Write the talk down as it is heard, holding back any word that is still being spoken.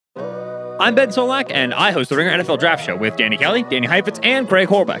I'm Ben Solak, and I host the Ringer NFL Draft Show with Danny Kelly, Danny Heifetz, and Craig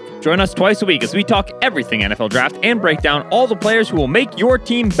Horbeck. Join us twice a week as we talk everything NFL Draft and break down all the players who will make your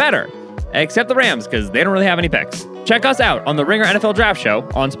team better. Except the Rams, because they don't really have any picks. Check us out on the Ringer NFL Draft Show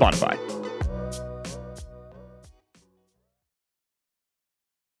on Spotify.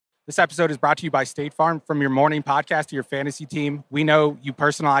 This episode is brought to you by State Farm. From your morning podcast to your fantasy team, we know you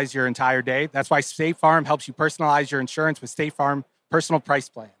personalize your entire day. That's why State Farm helps you personalize your insurance with State Farm Personal Price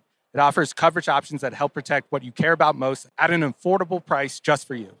Plan. It offers coverage options that help protect what you care about most at an affordable price just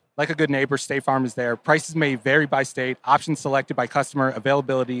for you. Like a good neighbor, State Farm is there. Prices may vary by state. Options selected by customer.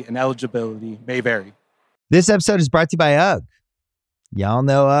 Availability and eligibility may vary. This episode is brought to you by UGG. Y'all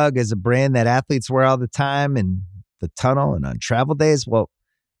know UGG is a brand that athletes wear all the time in the tunnel and on travel days. Well,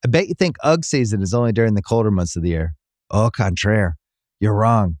 I bet you think UGG season is only during the colder months of the year. Au contraire, you're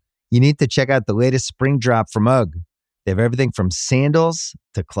wrong. You need to check out the latest spring drop from UGG. They have everything from sandals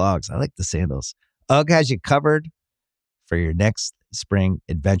to clogs. I like the sandals. UGG has you covered for your next spring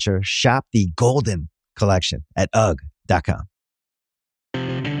adventure. Shop the Golden Collection at UGG.com.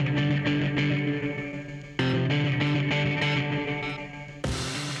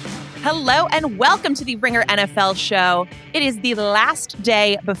 Hello and welcome to the Ringer NFL Show. It is the last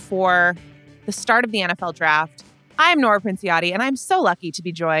day before the start of the NFL Draft. I'm Nora Princiotti, and I'm so lucky to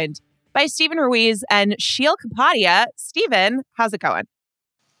be joined by Steven Ruiz and Sheil Kapadia. Steven, how's it going?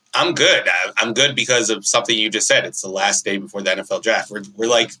 I'm good. I'm good because of something you just said. It's the last day before the NFL Draft. We're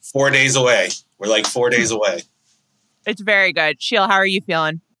like 4 days away. It's very good. Sheil, how are you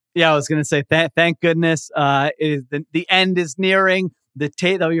feeling? Yeah, I was going to say, thank goodness. It is the end is nearing.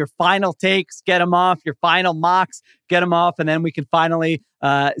 Your final takes, get them off. Your final mocks, get them off, and then we can finally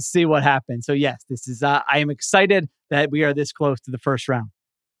see what happens. So yes, this is. I am excited that we are this close to the first round.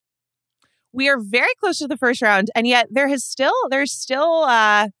 We are very close to the first round, and yet there's still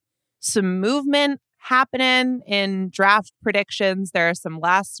some movement happening in draft predictions. There are some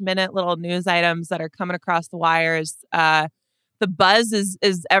last minute little news items that are coming across the wires. The buzz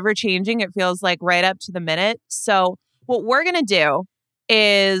is ever changing. It feels like right up to the minute. So what we're gonna do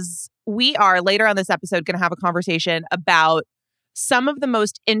is we are later on this episode going to have a conversation about some of the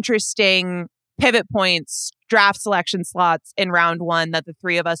most interesting pivot points, draft selection slots in round one that the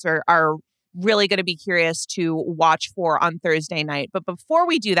three of us are really going to be curious to watch for on Thursday night. But before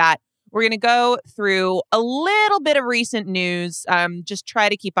we do that, we're going to go through a little bit of recent news, just try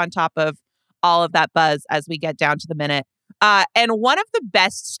to keep on top of all of that buzz as we get down to the minute. And one of the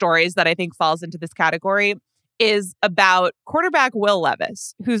best stories that I think falls into this category is about quarterback Will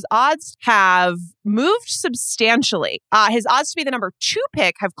Levis, whose odds have moved substantially. His odds to be the number 2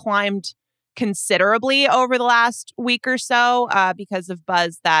 pick have climbed considerably over the last week or so because of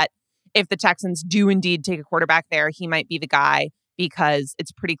buzz that if the Texans do indeed take a quarterback there, he might be the guy because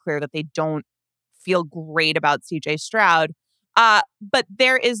it's pretty clear that they don't feel great about CJ Stroud. But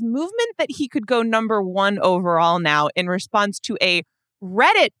there is movement that he could go number 1 overall now in response to a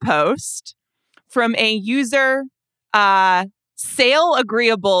Reddit post from a user, Sale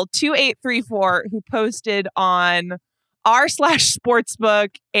Agreeable 2834, who posted on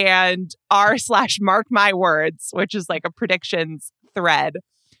r/sportsbook and r/mark my words, which is like a predictions thread,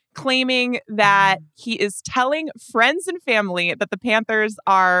 claiming that he is telling friends and family that the Panthers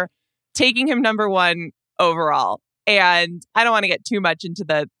are taking him number 1 overall. And I don't want to get too much into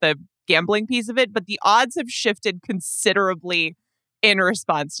the gambling piece of it, but the odds have shifted considerably in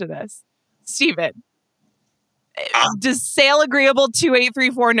response to this. Steven, does Sale Agreeable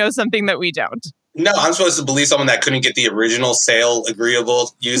 2834 know something that we don't? No, I'm supposed to believe someone that couldn't get the original Sale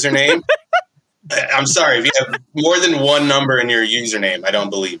Agreeable username. I'm sorry. If you have more than one number in your username, I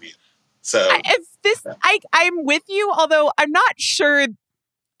don't believe you. So I'm with you, although I'm not sure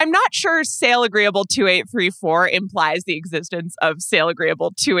Sale Agreeable 2834 implies the existence of Sale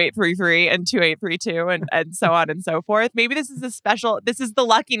Agreeable 2833 and 2832 and so on and so forth. Maybe this is the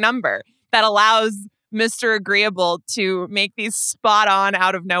lucky number that allows Mr. Agreeable to make these spot on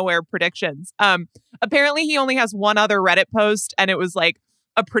out of nowhere predictions. Apparently he only has one other Reddit post, and it was like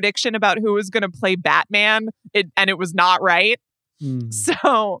a prediction about who was going to play Batman, and it was not right.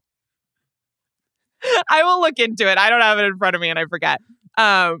 So I will look into it. I don't have it in front of me and I forget.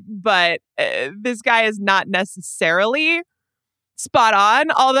 But this guy is not necessarily spot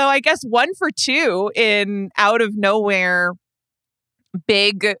on, although I guess 1 for 2 in out of nowhere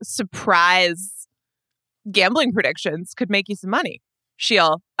big surprise gambling predictions could make you some money.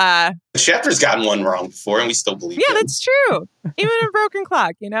 Sheil. Schefter's gotten one wrong before, and we still believe him. That's true. Even a broken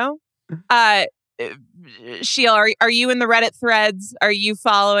clock, you know? Sheil, are you in the Reddit threads? Are you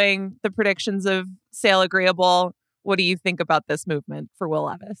following the predictions of Sale Agreeable? What do you think about this movement for Will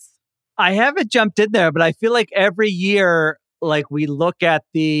Levis? I haven't jumped in there, but I feel like every year, like we look at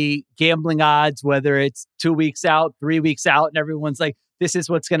the gambling odds, whether it's 2 weeks out, 3 weeks out, and everyone's like, this is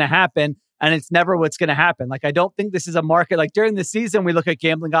what's going to happen. And it's never what's going to happen. Like, I don't think this is a market. Like during the season, we look at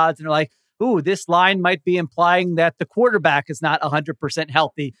gambling odds and they're like, ooh, this line might be implying that the quarterback is not 100%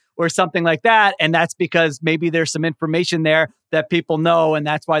 healthy or something like that. And that's because maybe there's some information there that people know. And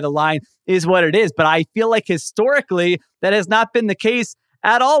that's why the line is what it is. But I feel like historically, that has not been the case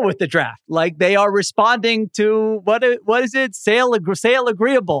at all with the draft. Like they are responding to what is it? Sale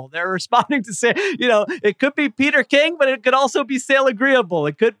agreeable. They're responding to say, it could be Peter King, but it could also be sale agreeable.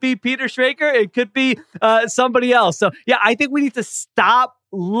 It could be Peter Schrager. It could be somebody else. So yeah, I think we need to stop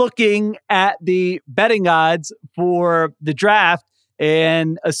looking at the betting odds for the draft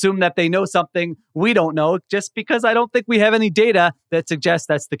and assume that they know something we don't know, just because I don't think we have any data that suggests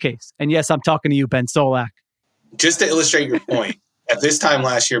that's the case. And yes, I'm talking to you, Ben Solak. Just to illustrate your point, at this time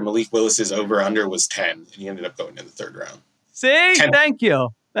last year, Malik Willis's over-under was 10, and he ended up going in the third round. See? 10. Thank you.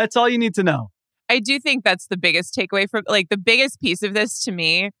 That's all you need to know. I do think that's the biggest takeaway from, like, the biggest piece of this to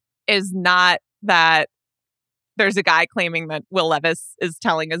me is not that there's a guy claiming that Will Levis is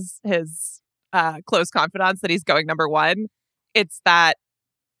telling his close confidants that he's going number one. It's that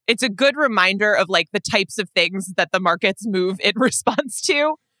it's a good reminder of, like, the types of things that the markets move in response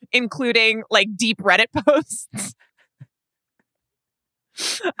to, including, like, deep Reddit posts.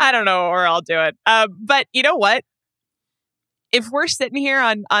 I don't know where I'll do it. But you know what? If we're sitting here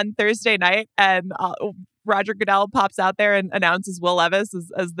on Thursday night and Roger Goodell pops out there and announces Will Levis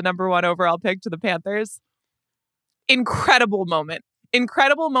as the number one overall pick to the Panthers, incredible moment.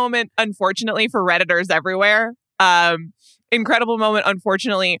 Incredible moment, unfortunately, for Redditors everywhere. Incredible moment,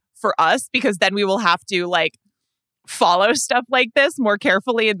 unfortunately, for us, because then we will have to, like, follow stuff like this more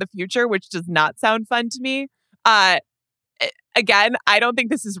carefully in the future, which does not sound fun to me. Again, I don't think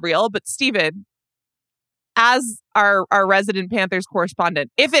this is real, but Steven, as our resident Panthers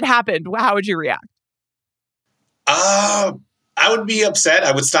correspondent, if it happened, how would you react? I would be upset.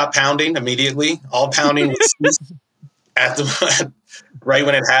 I would stop pounding immediately. All pounding would cease right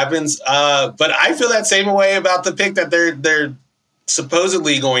when it happens. But I feel that same way about the pick that they're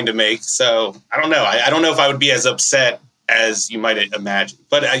supposedly going to make. So I don't know. I don't know if I would be as upset as you might imagine.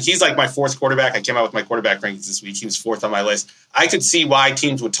 But he's like my fourth quarterback. I came out with my quarterback rankings this week. He was fourth on my list. I could see why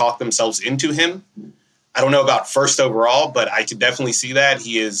teams would talk themselves into him. I don't know about first overall, but I could definitely see that.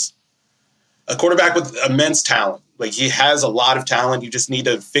 He is a quarterback with immense talent. Like, he has a lot of talent. You just need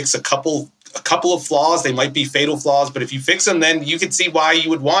to fix a couple of flaws. They might be fatal flaws, but if you fix them, then you could see why you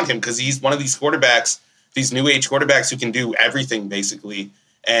would want him, because he's one of these quarterbacks, these new age quarterbacks who can do everything basically.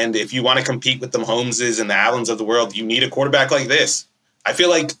 And if you want to compete with the Mahomeses and the Allens of the world, you need a quarterback like this. I feel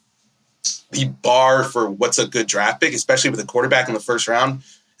like the bar for what's a good draft pick, especially with a quarterback in the first round,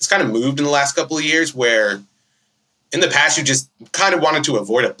 it's kind of moved in the last couple of years, where in the past you just kind of wanted to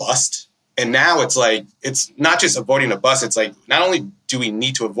avoid a bust. And now it's like, it's not just avoiding a bust. It's like, not only do we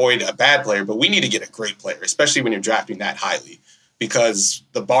need to avoid a bad player, but we need to get a great player, especially when you're drafting that highly, because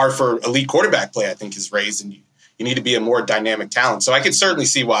the bar for elite quarterback play, I think, is raised, and you need to be a more dynamic talent. So I could certainly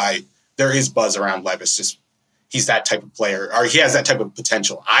see why there is buzz around Levis. Just he's that type of player, or he has that type of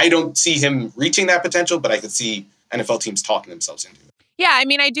potential. I don't see him reaching that potential, but I could see NFL teams talking themselves into it. Yeah, I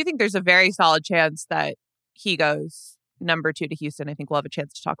mean, I do think there's a very solid chance that he goes number 2 to Houston. I think we'll have a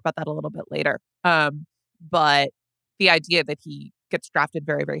chance to talk about that a little bit later. But the idea that he gets drafted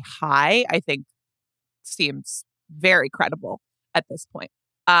very, very high, I think, seems very credible at this point.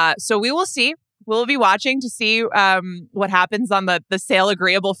 So we will see. We'll be watching to see what happens on the sale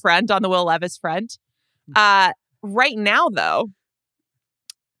agreeable front, on the Will Levis front. Right now, though,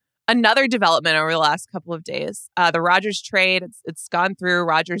 another development over the last couple of days. The Rodgers trade, it's gone through.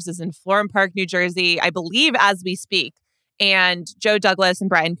 Rodgers is in Florham Park, New Jersey, I believe, as we speak. And Joe Douglas and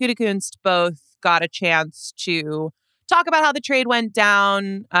Brian Gutekunst both got a chance to talk about how the trade went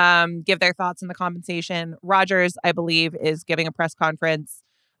down, give their thoughts on the compensation. Rodgers, I believe, is giving a press conference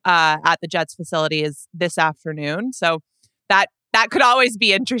at the Jets facilities this afternoon. So that could always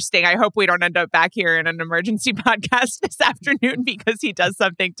be interesting. I hope we don't end up back here in an emergency podcast this afternoon because he does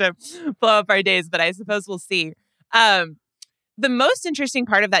something to blow up our days, but I suppose we'll see. The most interesting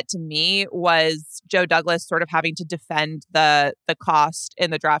part of that to me was Joe Douglas sort of having to defend the cost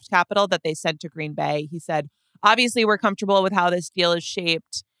in the draft capital that they sent to Green Bay. He said, obviously, we're comfortable with how this deal is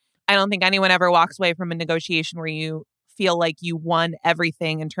shaped. I don't think anyone ever walks away from a negotiation where you feel like you won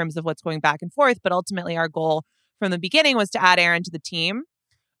everything in terms of what's going back and forth. But ultimately, our goal from the beginning was to add Aaron to the team.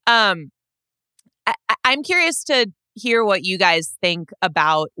 I'm curious to hear what you guys think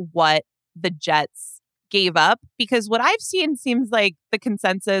about what the Jets gave up, because what I've seen seems like the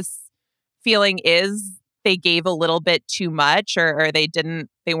consensus feeling is they gave a little bit too much, or they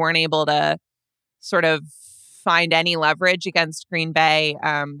weren't able to sort of find any leverage against Green Bay.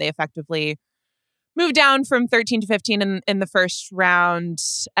 They effectively moved down from 13 to 15 in the first round,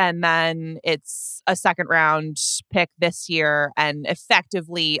 and then it's a second round pick this year and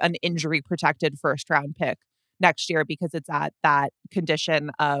effectively an injury protected first round pick next year because it's at that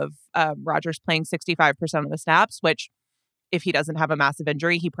condition of Rodgers playing 65% of the snaps, which if he doesn't have a massive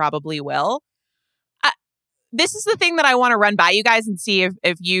injury, he probably will. This is the thing that I want to run by you guys and see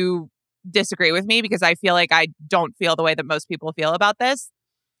if you disagree with me, because I feel like I don't feel the way that most people feel about this.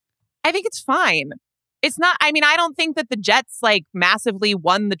 I think it's fine. It's not, I mean, I don't think that the Jets like massively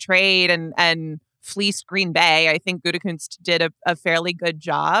won the trade and fleeced Green Bay. I think Gutekunst did a fairly good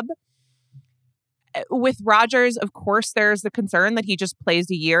job. With Rodgers, of course, there's the concern that he just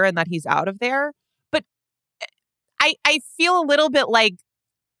plays a year and that he's out of there. But I feel a little bit like,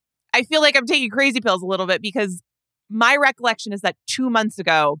 I feel like I'm taking crazy pills a little bit, because my recollection is that 2 months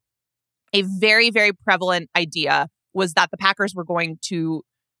ago, a very, very prevalent idea was that the Packers were going to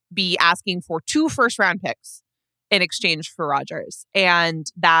be asking for 2 first-round picks in exchange for Rodgers, and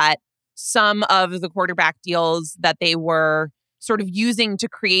that some of the quarterback deals that they were sort of using to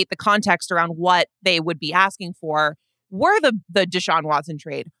create the context around what they would be asking for were the Deshaun Watson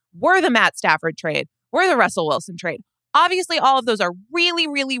trade, were the Matt Stafford trade, were the Russell Wilson trade. Obviously, all of those are really,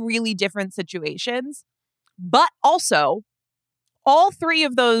 really, really different situations, but also all 3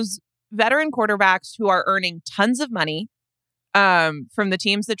 of those veteran quarterbacks who are earning tons of money from the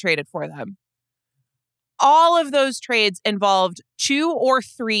teams that traded for them. All of those trades involved 2 or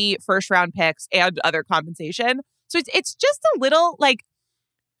 3 first-round picks and other compensation. So it's just a little like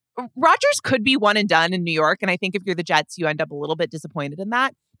Rodgers could be one and done in New York, and I think if you're the Jets, you end up a little bit disappointed in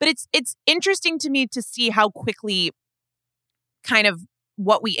that. But it's interesting to me to see how quickly kind of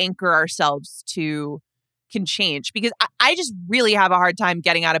what we anchor ourselves to can change, because I just really have a hard time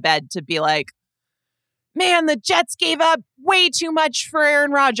getting out of bed to be like, man, the Jets gave up way too much for Aaron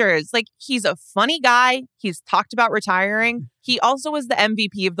Rodgers. Like, he's a funny guy. He's talked about retiring. He also was the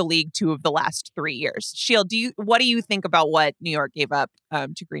MVP of the league 2 of the last 3 years. Shield, what do you think about what New York gave up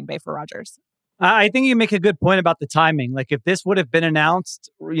to Green Bay for Rodgers? I think you make a good point about the timing. Like, if this would have been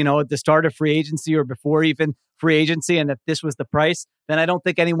announced, at the start of free agency or before even free agency, and that this was the price, then I don't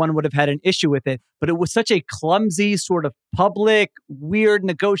think anyone would have had an issue with it. But it was such a clumsy sort of public, weird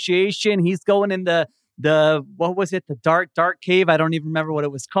negotiation. He's going in the what was it? The dark cave. I don't even remember what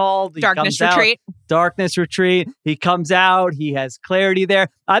it was called. Darkness retreat. Darkness retreat. He comes out. He has clarity there.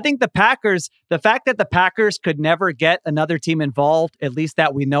 I think the fact that the Packers could never get another team involved, at least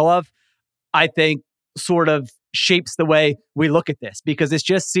that we know of, I think sort of shapes the way we look at this, because it's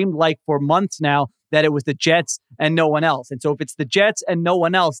just seemed like for months now that it was the Jets and no one else. And so if it's the Jets and no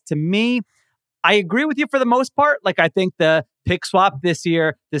one else, to me, I agree with you for the most part. Like, I think the pick swap this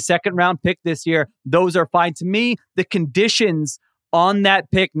year, the second round pick this year, those are fine. To me, the conditions on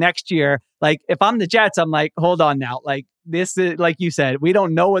that pick next year, like if I'm the Jets, I'm like, hold on now. Like, this is, like you said, we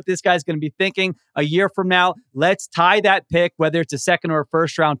don't know what this guy's going to be thinking a year from now. Let's tie that pick, whether it's a second or a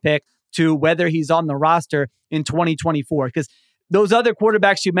first round pick, to whether he's on the roster in 2024. Because those other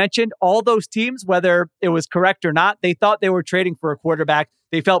quarterbacks you mentioned, all those teams, whether it was correct or not, they thought they were trading for a quarterback.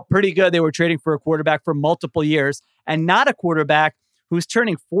 They felt pretty good they were trading for a quarterback for multiple years, and not a quarterback who's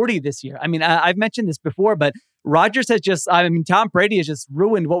turning 40 this year. I mean, I've mentioned this before, but Rodgers has Tom Brady has just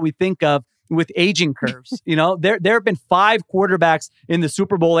ruined what we think of with aging curves. There have been 5 quarterbacks in the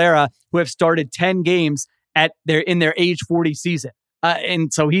Super Bowl era who have started 10 games in their age 40 season.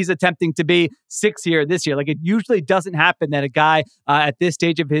 And so he's attempting to be 6 here this year. Like, it usually doesn't happen that a guy at this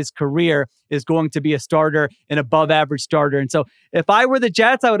stage of his career is going to be a starter, an above average starter. And so if I were the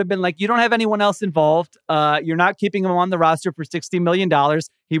Jets, I would have been like, you don't have anyone else involved. You're not keeping him on the roster for $60 million.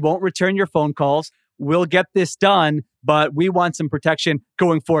 He won't return your phone calls. We'll get this done, but we want some protection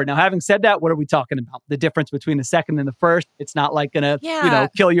going forward. Now, having said that, what are we talking about? The difference between the second and the first. It's not like going to,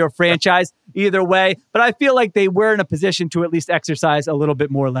 kill your franchise either way. But I feel like they were in a position to at least exercise a little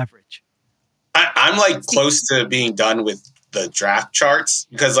bit more leverage. I'm like close to being done with the draft charts,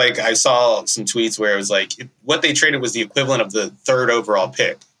 because like I saw some tweets where it was like what they traded was the equivalent of the 3rd overall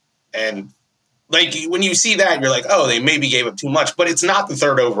pick. And like when you see that, you're like, oh, they maybe gave up too much, but it's not the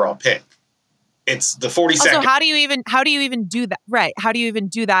 3rd overall pick. It's the 42nd. Also, how do you even do that? Right. How do you even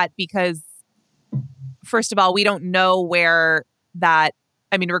do that? Because first of all, we don't know where that,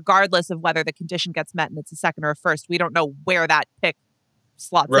 I mean, regardless of whether the condition gets met and it's a second or a first, we don't know where that pick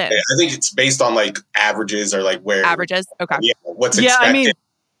slots in. I think it's based on like averages or like where averages. Okay. Yeah, what's expected. I mean,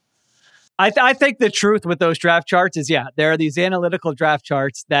 I think the truth with those draft charts is, there are these analytical draft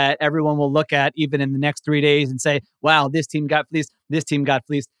charts that everyone will look at even in the next 3 days and say, wow, this team got fleeced, this team got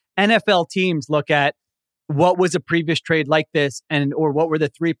fleeced. NFL teams look at what was a previous trade like this, or what were the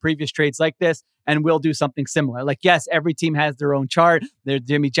 3 previous trades like this, and we'll do something similar. Like, yes, every team has their own chart. The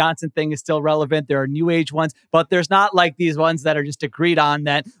Jimmy Johnson thing is still relevant. There are new age ones, but there's not like these ones that are just agreed on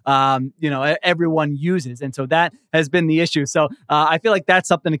that, everyone uses. And so that has been the issue. So I feel like that's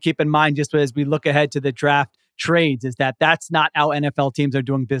something to keep in mind just as we look ahead to the draft trades, is that's not how NFL teams are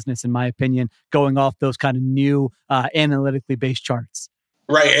doing business, in my opinion, going off those kind of new analytically based charts.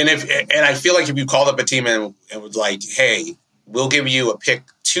 Right. And I feel like if you called up a team and was like, hey, we'll give you a pick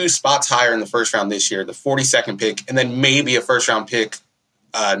 2 spots higher in the first round this year, the 42nd pick, and then maybe a first round pick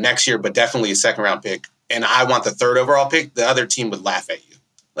next year, but definitely a second round pick, and I want the 3rd overall pick, the other team would laugh at you.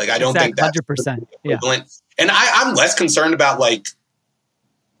 Like, I don't think that's 100%. equivalent. Yeah. And I'm less concerned about like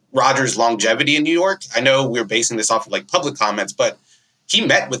Rodgers' longevity in New York. I know we're basing this off of like public comments, but he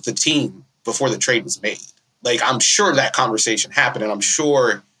met with the team before the trade was made. Like, I'm sure that conversation happened, and I'm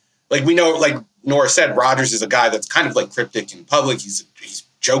sure, like, we know, like Nora said, Rodgers is a guy that's kind of like cryptic in public. He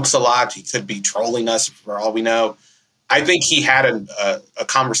jokes a lot. He could be trolling us for all we know. I think he had a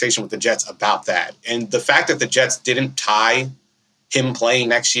conversation with the Jets about that. And the fact that the Jets didn't tie him playing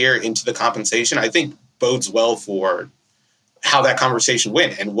next year into the compensation, I think bodes well for how that conversation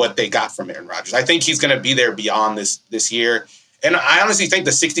went and what they got from Aaron Rodgers. I think he's going to be there beyond this year. And I honestly think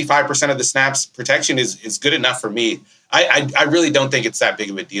the 65% of the snaps protection is good enough for me. I really don't think it's that big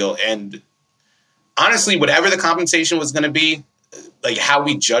of a deal. And honestly, whatever the compensation was going to be, like how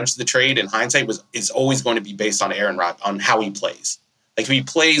we judge the trade in hindsight is always going to be based on Aaron Rodgers, on how he plays. Like, if he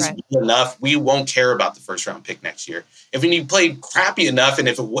plays well enough, we won't care about the first round pick next year. If he played crappy enough, and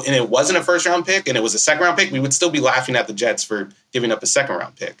it wasn't a first round pick and it was a second round pick, we would still be laughing at the Jets for giving up a second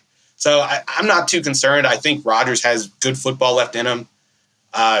round pick. So I'm not too concerned. I think Rodgers has good football left in him.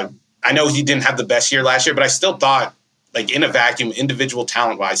 I know he didn't have the best year last year, but I still thought, like, in a vacuum, individual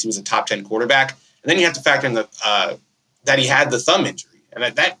talent-wise, he was a top 10 quarterback. And then you have to factor in that he had the thumb injury, and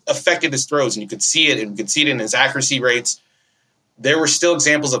that affected his throws, and you could see it, and you could see it in his accuracy rates. There were still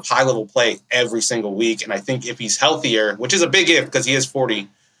examples of high-level play every single week, and I think if he's healthier, which is a big if because he is 40,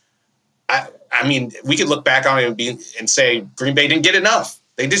 I mean, we could look back on it and say Green Bay didn't get enough.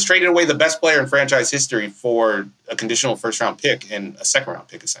 They just traded away the best player in franchise history for a conditional first-round pick and a second-round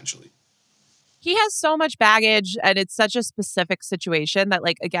pick, essentially. He has so much baggage, and it's such a specific situation that,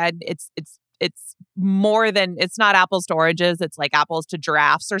 like, again, it's more than, it's not apples to oranges. It's like apples to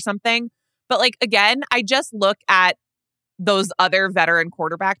giraffes or something. But, like, again, I just look at those other veteran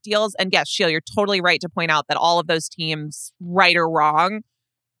quarterback deals. And yes, Sheil, you're totally right to point out that all of those teams, right or wrong,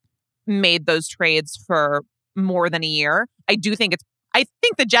 made those trades for more than a year. I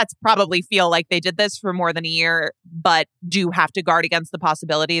think the Jets probably feel like they did this for more than a year, but do have to guard against the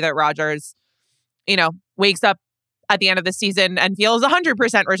possibility that Rodgers, wakes up at the end of the season and feels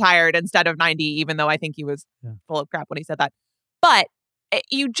 100% retired instead of 90, even though I think he was full of crap when he said that. But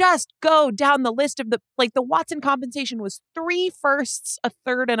you just go down the list of the Watson compensation was 3 firsts, a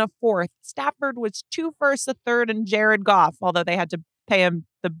third, and a fourth. Stafford was 2 firsts, a third, and Jared Goff, although they had to pay him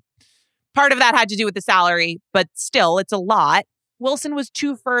the part of that had to do with the salary, but still, it's a lot. Wilson was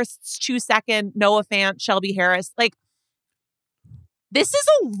 2 firsts, 2 second, Noah Fant, Shelby Harris. Like, this is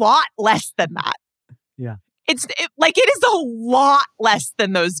a lot less than that. Yeah. It is a lot less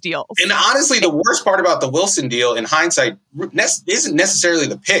than those deals. And honestly, the worst part about the Wilson deal in hindsight isn't necessarily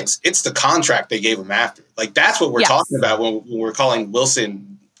the picks. It's the contract they gave him after. Like, that's what we're talking about when we're calling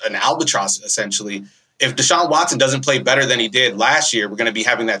Wilson an albatross, essentially. If Deshaun Watson doesn't play better than he did last year, we're going to be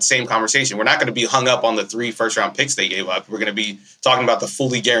having that same conversation. We're not going to be hung up on the 3 first-round picks they gave up. We're going to be talking about the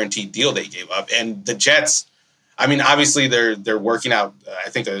fully guaranteed deal they gave up. And the Jets, I mean, obviously they're working out, I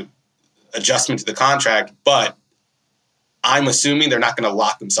think, a adjustment to the contract, but I'm assuming they're not going to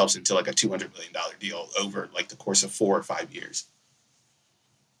lock themselves into like a $200 million deal over like the course of 4 or 5 years.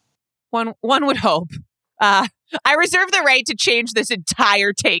 One would hope. I reserve the right to change this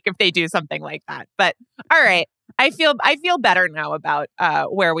entire take if they do something like that. But all right, I feel better now about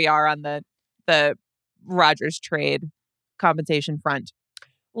where we are on the Rodgers trade compensation front.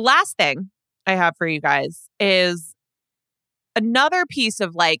 Last thing I have for you guys is another piece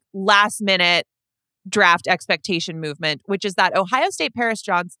of like last minute draft expectation movement, which is that Ohio State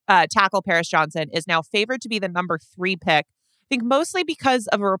tackle Paris Johnson is now favored to be the number 3 pick. I think mostly because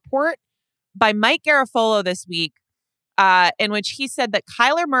of a report by Mike Garafolo this week in which he said that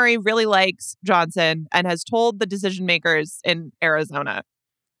Kyler Murray really likes Johnson and has told the decision makers in Arizona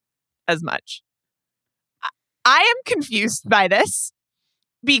as much. I am confused by this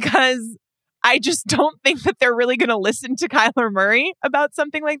because I just don't think that they're really going to listen to Kyler Murray about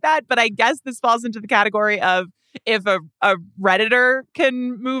something like that. But I guess this falls into the category of if a Redditor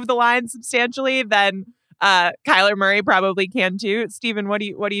can move the line substantially, then Kyler Murray probably can too. Steven, what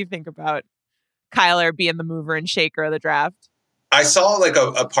do you think about Kyler being the mover and shaker of the draft? I saw like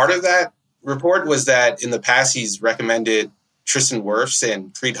a part of that report was that in the past he's recommended Tristan Wirfs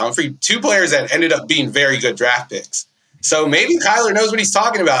and Creed Humphrey, 2 players that ended up being very good draft picks. So maybe Kyler knows what he's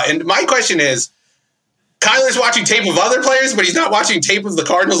talking about. And my question is, Kyler's watching tape of other players, but he's not watching tape of the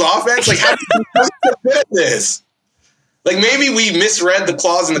Cardinals offense? Like, how do you fit this? Like, maybe we misread the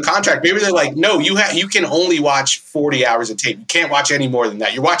clause in the contract. Maybe they're like, no, you can only watch 40 hours of tape. You can't watch any more than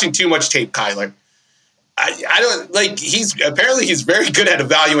that. You're watching too much tape, Kyler. I don't like. He's very good at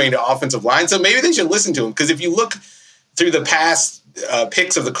evaluating the offensive line. So maybe they should listen to him, because if you look through the past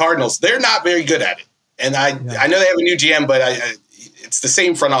picks of the Cardinals, they're not very good at it. And I know they have a new GM, but it's the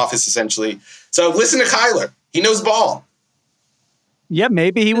same front office essentially. So listen to Kyler. He knows ball. Yeah,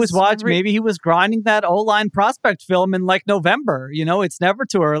 maybe he was watching. Maybe he was grinding that O-line prospect film in like November. You know, it's never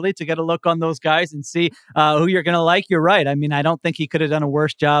too early to get a look on those guys and see who you're going to like. You're right. I mean, I don't think he could have done a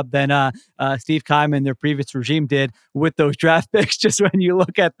worse job than Steve Keim and their previous regime did with those draft picks, just when you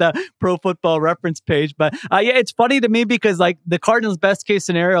look at the Pro Football Reference page. But yeah, it's funny to me because like the Cardinals' best case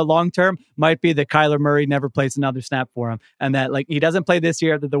scenario long term might be that Kyler Murray never plays another snap for him, and that like he doesn't play this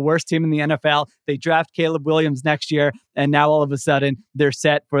year. They're the worst team in the NFL. They draft Caleb Williams next year, and now all of a sudden they're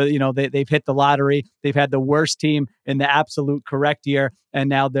set for, you know, they've hit the lottery. They've had the worst team in the absolute correct year, and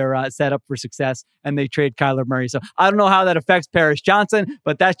now they're set up for success, and they trade Kyler Murray. So I don't know how that affects Paris Johnson,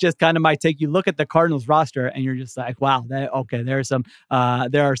 but that's just kind of my take. You look at the Cardinals roster, and you're just like, wow, there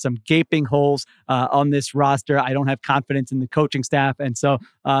are some gaping holes on this roster. I don't have confidence in the coaching staff, and so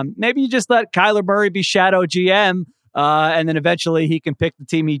maybe you just let Kyler Murray be shadow GM. And then eventually he can pick the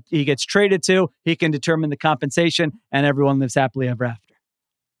team he gets traded to. He can determine the compensation, and everyone lives happily ever after.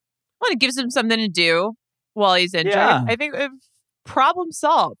 Well, it gives him something to do while he's injured. Yeah. I think problem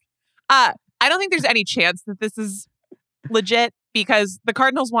solved. I don't think there's any chance that this is legit, because the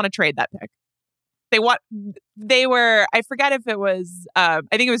Cardinals want to trade that pick. I forget if it was, I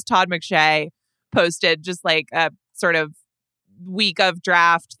think it was Todd McShay posted just like a sort of week of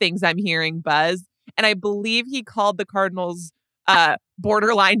draft things I'm hearing buzz. And I believe he called the Cardinals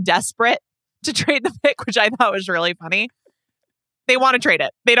borderline desperate to trade the pick, which I thought was really funny. They want to trade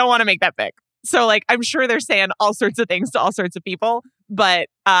it. They don't want to make that pick. So like, I'm sure they're saying all sorts of things to all sorts of people, but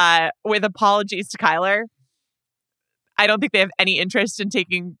with apologies to Kyler, I don't think they have any interest in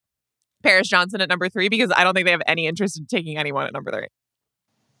taking Paris Johnson at number 3, because I don't think they have any interest in taking anyone at number 3.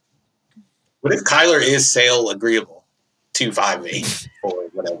 What if Kyler is sale agreeable? 258 or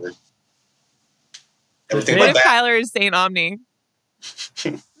whatever. Everything What like if that. Kyler is Saint Omni?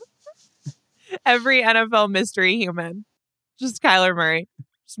 Every NFL mystery human. Just Kyler Murray.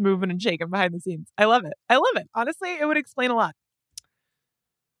 Just moving and shaking behind the scenes. I love it. Honestly, it would explain a lot.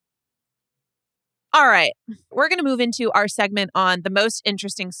 All right. We're going to move into our segment on the most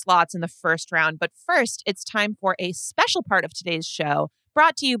interesting slots in the first round. But first, it's time for a special part of today's show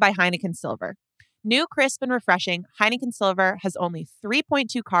brought to you by Heineken Silver. New, crisp, and refreshing, Heineken Silver has only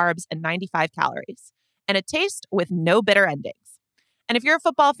 3.2 carbs and 95 calories, and a taste with no bitter endings. And if you're a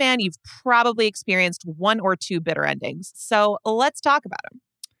football fan, you've probably experienced 1 or 2 bitter endings. So let's talk about them.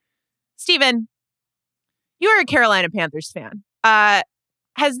 Steven, you are a Carolina Panthers fan.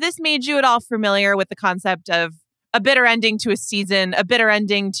 Has this made you at all familiar with the concept of a bitter ending to a season, a bitter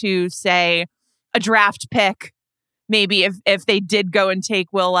ending to, say, a draft pick? Maybe if they did go and take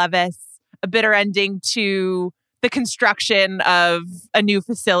Will Levis, a bitter ending to the construction of a new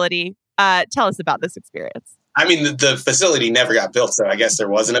facility. Tell us about this experience. I mean, the facility never got built, so I guess there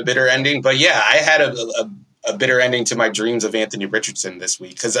wasn't a bitter ending. But yeah, I had a bitter ending to my dreams of Anthony Richardson this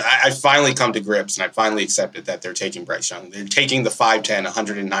week, because I finally come to grips and I finally accepted that they're taking Bryce Young. They're taking the 5'10",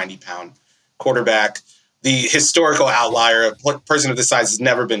 190-pound quarterback, the historical outlier. A person of this size has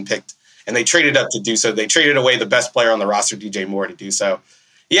never been picked, and they traded up to do so. They traded away the best player on the roster, DJ Moore, to do so.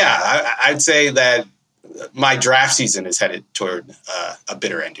 Yeah, I'd say that my draft season is headed toward a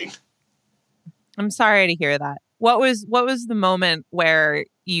bitter ending. I'm sorry to hear that. What was the moment where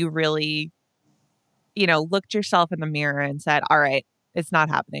you really, looked yourself in the mirror and said, all right, it's not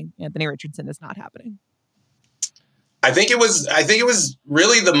happening. Anthony Richardson is not happening. I think it was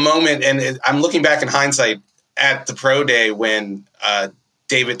really the moment, and I'm looking back in hindsight at the pro day when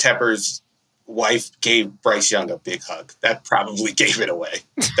David Tepper's wife gave Bryce Young a big hug. That probably gave it away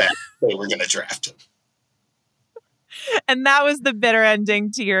that they were going to draft him. And that was the bitter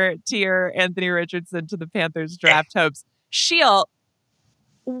ending to your Anthony Richardson to the Panthers draft hopes. Sheil,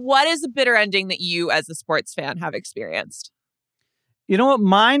 What is a bitter ending that you as a sports fan have experienced? You know what?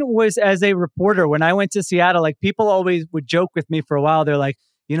 Mine was as a reporter when I went to Seattle. Like, people always would joke with me for a while. They're like,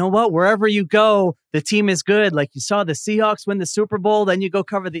 you know what? Wherever you go, the team is good. Like, you saw the Seahawks win the Super Bowl, then you go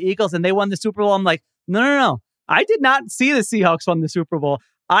cover the Eagles and they won the Super Bowl. I'm like, no. I did not see the Seahawks win the Super Bowl.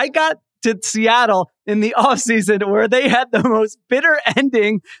 I got to Seattle in the offseason where they had the most bitter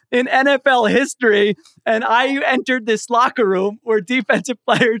ending in NFL history. And I entered this locker room where defensive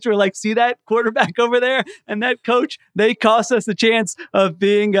players were like, see that quarterback over there and that coach? They cost us a chance of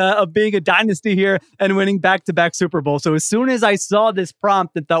being a dynasty here and winning back-to-back Super Bowl. So as soon as I saw this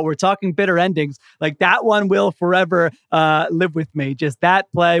prompt and thought we're talking bitter endings, like that one will forever live with me. Just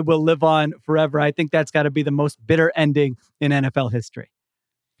that play will live on forever. I think that's got to be the most bitter ending in NFL history.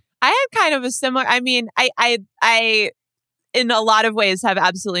 I had kind of a similar, I mean, I in a lot of ways have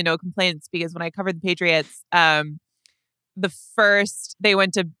absolutely no complaints because when I covered the Patriots, they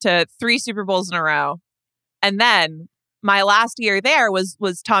went to 3 Super Bowls in a row. And then my last year there was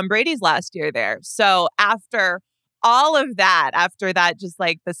Tom Brady's last year there. So after all of that, after that, just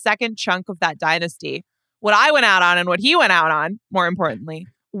like the second chunk of that dynasty, what I went out on and what he went out on, more importantly,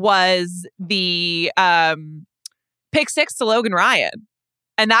 was the pick 6 to Logan Ryan.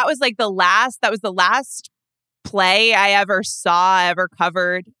 And that was like the last play I ever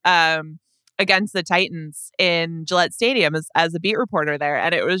covered against the Titans in Gillette Stadium as a beat reporter there.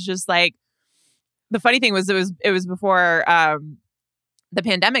 And it was just like, the funny thing was it was before the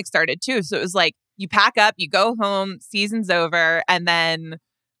pandemic started too. So it was like, you pack up, you go home, season's over. And then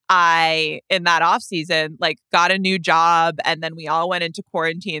I, in that off season, like got a new job and then we all went into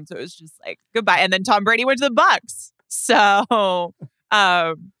quarantine. So it was just like, goodbye. And then Tom Brady went to the Bucs. So,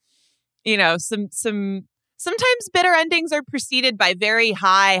 sometimes bitter endings are preceded by very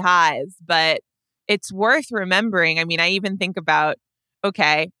high highs, but it's worth remembering. I mean, I even think about,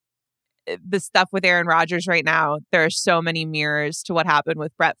 okay, the stuff with Aaron Rodgers right now, there are so many mirrors to what happened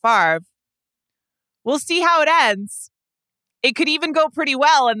with Brett Favre. We'll see how it ends. It could even go pretty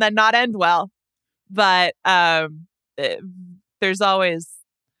well and then not end well. But there's always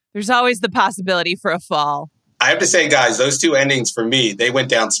the possibility for a fall. I have to say, guys, those 2 endings for me, they went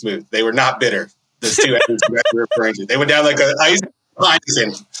down smooth. They were not bitter. Those 2 endings you guys were referring to. They went down like an ice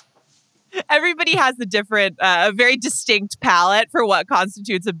Heineken. Everybody has a very distinct palette for what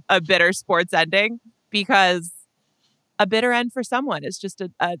constitutes a bitter sports ending, because a bitter end for someone is just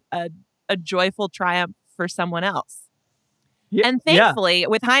a joyful triumph for someone else. Yeah, and thankfully,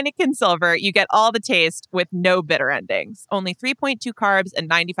 with Heineken Silver, you get all the taste with no bitter endings. Only 3.2 carbs and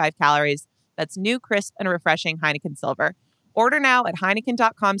 95 calories. That's new, crisp, and refreshing Heineken Silver. Order now at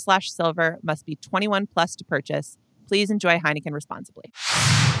Heineken.com/silver. Must be 21 plus to purchase. Please enjoy Heineken responsibly.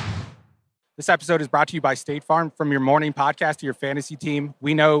 This episode is brought to you by State Farm. From your morning podcast to your fantasy team,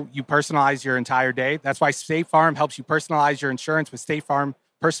 we know you personalize your entire day. That's why State Farm helps you personalize your insurance with State Farm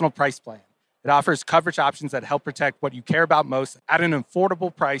Personal Price Plan. It offers coverage options that help protect what you care about most at an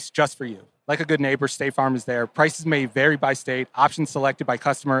affordable price just for you. Like a good neighbor, State Farm is there. Prices may vary by state. Options selected by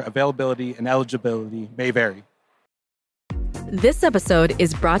customer. Availability and eligibility may vary. This episode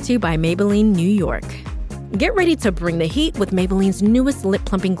is brought to you by Maybelline New York. Get ready to bring the heat with Maybelline's newest lip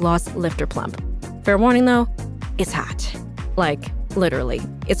plumping gloss, Lifter Plump. Fair warning though, it's hot. Like, literally.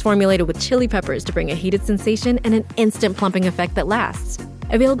 It's formulated with chili peppers to bring a heated sensation and an instant plumping effect that lasts.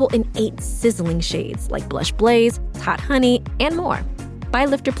 Available in 8 sizzling shades like Blush Blaze, Hot Honey, and more. Buy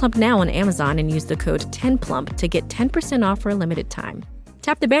Lifter Plump now on Amazon and use the code 10PLUMP to get 10% off for a limited time.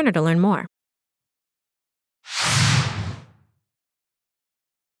 Tap the banner to learn more.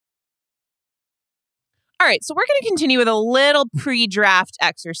 All right, so we're going to continue with a little pre-draft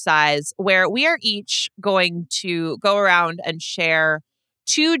exercise where we are each going to go around and share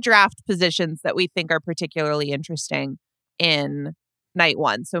 2 draft positions that we think are particularly interesting in night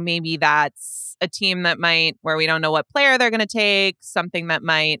 1. So maybe that's a team where we don't know what player they're going to take, a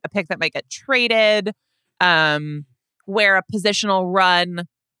pick that might get traded, where a positional run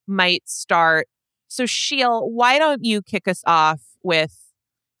might start. So Sheil, why don't you kick us off with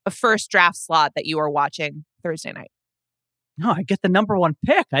a first draft slot that you are watching Thursday night? No, I get the number 1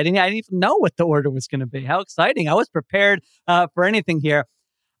 pick. I didn't even know what the order was going to be. How exciting. I was prepared for anything here.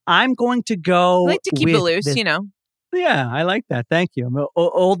 I'm going to go. I like to keep it loose, Yeah, I like that. Thank you. I'm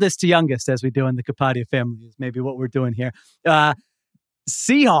oldest to youngest, as we do in the Kapadia family, is maybe what we're doing here.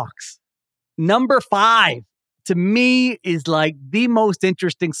 Seahawks, number 5, to me is like the most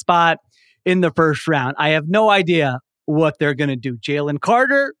interesting spot in the first round. I have no idea what they're going to do. Jalen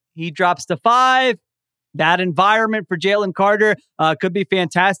Carter, he drops to 5. that environment for Jalen Carter could be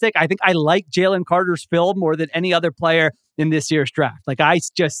fantastic. I think I like Jalen Carter's film more than any other player in this year's draft. Like, I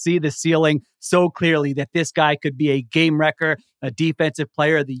just see the ceiling so clearly that this guy could be a game wrecker, a defensive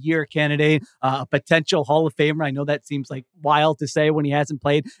player of the year candidate, a potential Hall of Famer. I know that seems like wild to say when he hasn't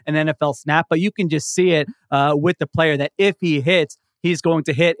played an NFL snap, but you can just see it with the player that if he hits, he's going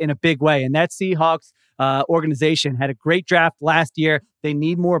to hit in a big way. And that Seahawks organization had a great draft last year. They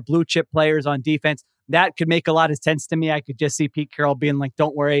need more blue chip players on defense. That could make a lot of sense to me. I could just see Pete Carroll being like,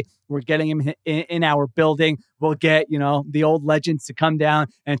 don't worry, we're getting him in our building. We'll get, the old legends to come down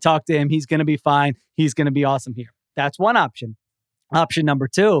and talk to him. He's going to be fine. He's going to be awesome here. That's one option. Option number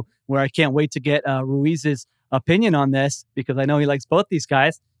two, where I can't wait to get Ruiz's opinion on this, because I know he likes both these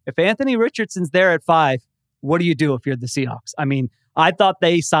guys. If Anthony Richardson's there at 5, what do you do if you're the Seahawks? I mean, I thought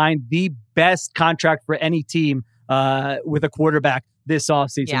they signed the best contract for any team with a quarterback this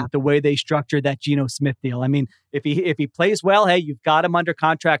offseason, with the way they structured that Geno Smith deal. I mean, if he plays well, hey, you've got him under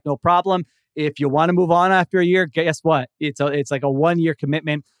contract, no problem. If you want to move on after a year, guess what? It's like a 1-year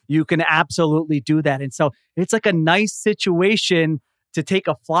commitment. You can absolutely do that. And so it's like a nice situation to take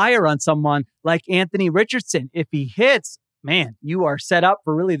a flyer on someone like Anthony Richardson. If he hits, man, you are set up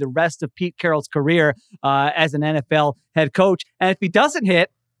for really the rest of Pete Carroll's career as an NFL head coach. And if he doesn't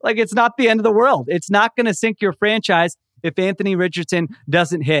hit, like, it's not the end of the world. It's not going to sink your franchise if Anthony Richardson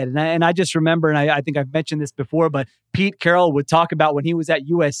doesn't hit. And I just remember, and I think I've mentioned this before, but Pete Carroll would talk about when he was at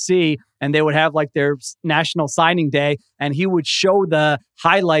USC and they would have like their national signing day, and he would show the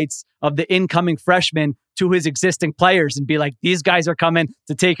highlights of the incoming freshmen to his existing players and be like, these guys are coming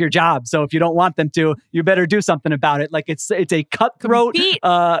to take your job. So if you don't want them to, you better do something about it. Like, it's a cutthroat,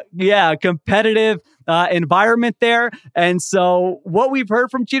 competitive environment there. And so what we've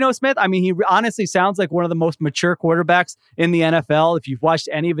heard from Geno Smith, I mean, he honestly sounds like one of the most mature quarterbacks in the NFL. If you've watched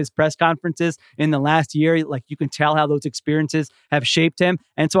any of his press conferences in the last year, like, you can tell how those experiences have shaped him.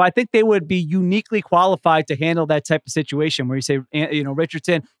 And so I think they would be uniquely qualified to handle that type of situation where you say,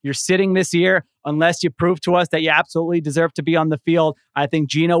 Richardson, you're sitting this year unless you prove to us that you absolutely deserve to be on the field. I think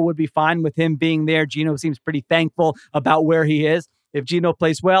Geno would be fine with him being there. Geno seems pretty thankful about where he is. If Geno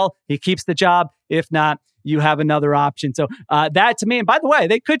plays well, he keeps the job. If not, you have another option. So that to me, and by the way,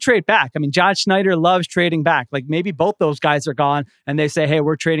 they could trade back. I mean, John Schneider loves trading back. Like, maybe both those guys are gone and they say, hey,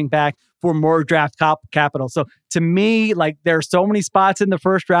 we're trading back for more draft capital. So to me, like, there are so many spots in the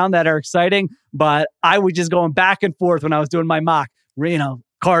first round that are exciting, but I was just going back and forth when I was doing my mock.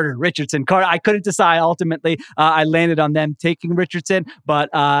 Carter, Richardson, Carter. I couldn't decide. Ultimately, I landed on them taking Richardson, but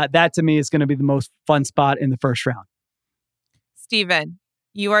that to me is going to be the most fun spot in the first round. Steven,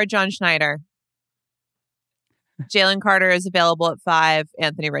 you are John Schneider. Jalen Carter is available at 5.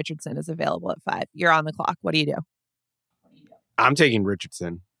 Anthony Richardson is available at 5. You're on the clock. What do you do? I'm taking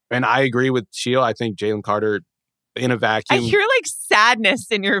Richardson. And I agree with Sheil. I think Jalen Carter in a vacuum. I hear like sadness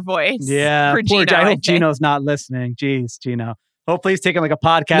in your voice. Yeah. For Geno, I hope Geno's not listening. Jeez, Geno. Hopefully he's taking like a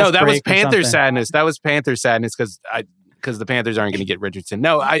podcast. No, that was break Panther sadness. That was Panther sadness because the Panthers aren't going to get Richardson.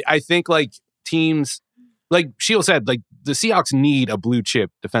 No, I think like teams, like Sheil said, like the Seahawks need a blue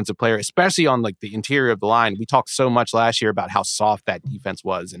chip defensive player, especially on like the interior of the line. We talked so much last year about how soft that defense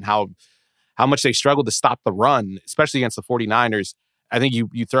was and how much they struggled to stop the run, especially against the 49ers. I think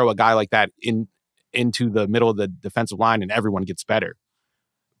you throw a guy like that into the middle of the defensive line and everyone gets better.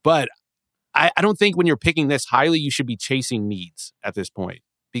 But I don't think when you're picking this highly, you should be chasing needs at this point,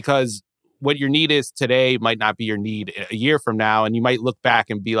 because what your need is today might not be your need a year from now. And you might look back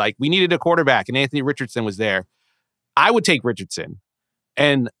and be like, we needed a quarterback and Anthony Richardson was there. I would take Richardson.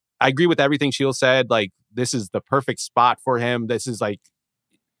 And I agree with everything Sheil said. Like, this is the perfect spot for him. This is like,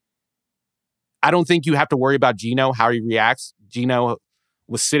 I don't think you have to worry about Geno, how he reacts. Geno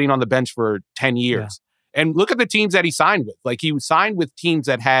was sitting on the bench for 10 years. Yeah. And look at the teams that he signed with. Like, he signed with teams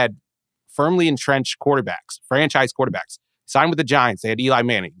that had firmly entrenched quarterbacks, franchise quarterbacks. He signed with the Giants. They had Eli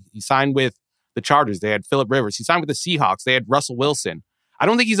Manning. He signed with the Chargers. They had Phillip Rivers. He signed with the Seahawks. They had Russell Wilson. I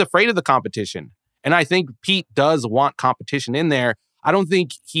don't think he's afraid of the competition. And I think Pete does want competition in there. I don't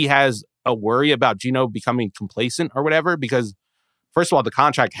think he has a worry about Geno becoming complacent or whatever, because first of all, the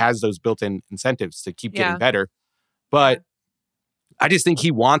contract has those built-in incentives to keep getting better. But I just think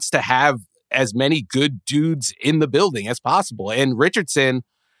he wants to have as many good dudes in the building as possible. And Richardson,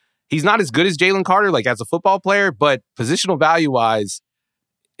 he's not as good as Jalen Carter, like as a football player, but positional value-wise,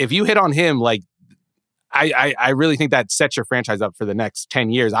 if you hit on him, like I really think that sets your franchise up for the next 10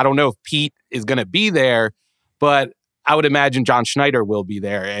 years. I don't know if Pete is going to be there, but I would imagine John Schneider will be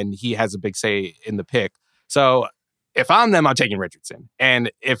there, and he has a big say in the pick. So if I'm them, I'm taking Richardson.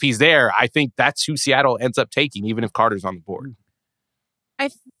 And if he's there, I think that's who Seattle ends up taking, even if Carter's on the board. I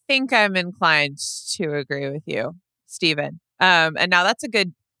think I'm inclined to agree with you, Stephen. And now that's a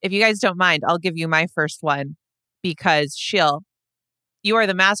good, if you guys don't mind, I'll give you my first one because Shill, you are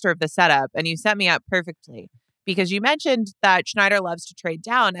the master of the setup and you set me up perfectly because you mentioned that Schneider loves to trade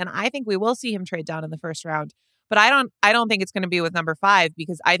down. And I think we will see him trade down in the first round. But I don't think it's going to be with number 5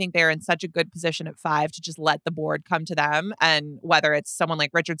 because I think they're in such a good position at 5 to just let the board come to them. And whether it's someone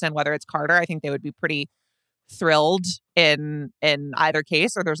like Richardson, whether it's Carter, I think they would be pretty thrilled in either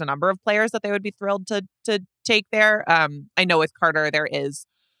case, or there's a number of players that they would be thrilled to take there. I know with Carter there is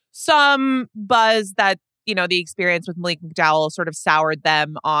some buzz that, you know, the experience with Malik McDowell sort of soured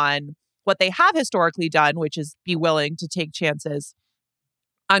them on what they have historically done, which is be willing to take chances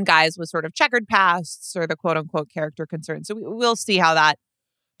on guys with sort of checkered pasts or the quote unquote character concerns. So we'll see how that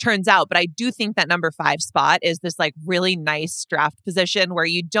turns out. But I do think that number 5 spot is this like really nice draft position where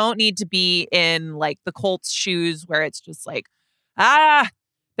you don't need to be in like the Colts shoes where it's just like,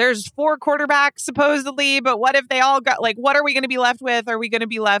 there's 4 quarterbacks supposedly, but what if they all got like, what are we going to be left with? Are we going to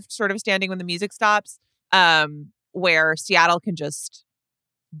be left sort of standing when the music stops? Where Seattle can just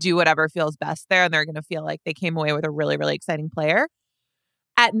do whatever feels best there. And they're going to feel like they came away with a really, really exciting player.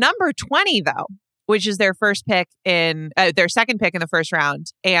 At number 20, though, which is their first pick their second pick in the first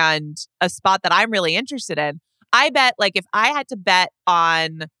round and a spot that I'm really interested in. I bet like if I had to bet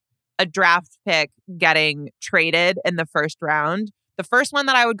on a draft pick getting traded in the first round, the first one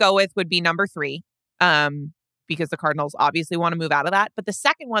that I would go with would be number 3, because the Cardinals obviously want to move out of that. But the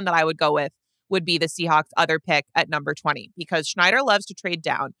second one that I would go with would be the Seahawks' other pick at number 20, because Schneider loves to trade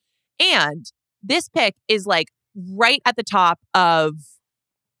down. And this pick is like right at the top of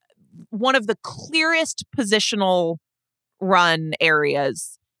one of the clearest positional run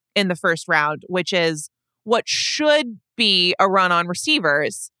areas in the first round, which is what should be a run on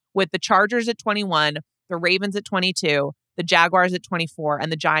receivers with the Chargers at 21, the Ravens at 22, the Jaguars at 24,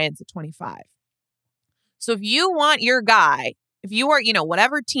 and the Giants at 25. So if you want your guy, if you are, you know,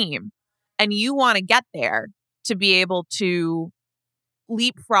 whatever team, and you want to get there to be able to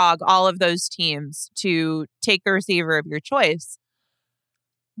leapfrog all of those teams to take the receiver of your choice,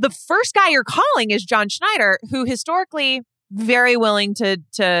 the first guy you're calling is John Schneider, who historically very willing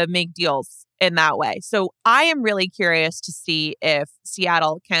to make deals in that way. So I am really curious to see if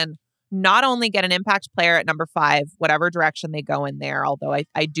Seattle can not only get an impact player at number 5, whatever direction they go in there, although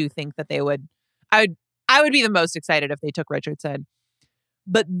I do think that I would be the most excited if they took Richardson,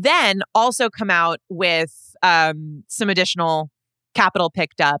 but then also come out with some additional capital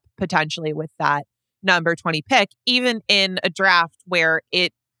picked up potentially with that number 20 pick, even in a draft where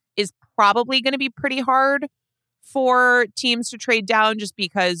it is probably going to be pretty hard for teams to trade down, just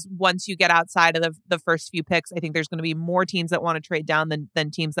because once you get outside of the first few picks, I think there's going to be more teams that want to trade down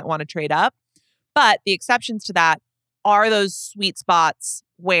than teams that want to trade up. But the exceptions to that are those sweet spots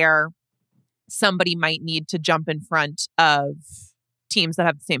where somebody might need to jump in front of teams that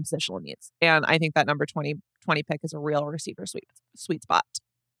have the same positional needs. And I think that number 20 pick is a real receiver sweet spot.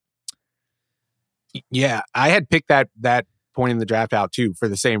 Yeah, I had picked that point in the draft out too for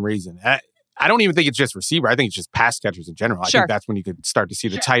the same reason. I don't even think it's just receiver. I think it's just pass catchers in general. Sure. I think that's when you could start to see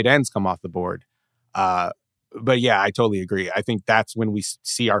the tight ends come off the board. But yeah, I totally agree. I think that's when we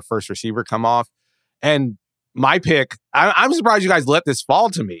see our first receiver come off. And my pick, I'm surprised you guys let this fall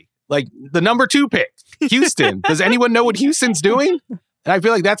to me. Like the number 2 pick, Houston. Does anyone know what Houston's doing? And I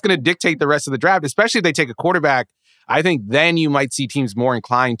feel like that's going to dictate the rest of the draft, especially if they take a quarterback. I think then you might see teams more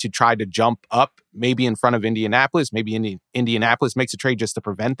inclined to try to jump up, maybe in front of Indianapolis. Maybe Indianapolis makes a trade just to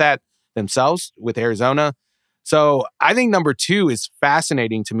prevent that themselves with Arizona. So I think number 2 is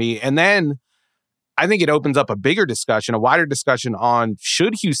fascinating to me. And then I think it opens up a bigger discussion, a wider discussion on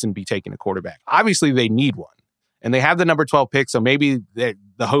should Houston be taking a quarterback? Obviously, they need one. And they have the number 12 pick, so maybe the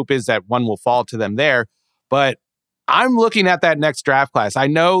hope is that one will fall to them there. But I'm looking at that next draft class. I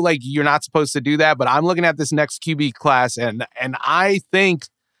know like you're not supposed to do that, but I'm looking at this next QB class, and I think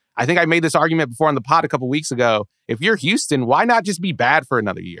I made this argument before on the pod a couple weeks ago. If you're Houston, why not just be bad for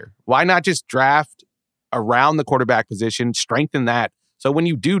another year? Why not just draft around the quarterback position, strengthen that? So when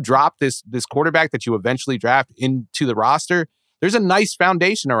you do drop this quarterback that you eventually draft into the roster, there's a nice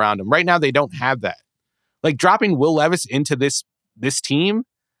foundation around him. Right now, they don't have that. Like dropping Will Levis into this team,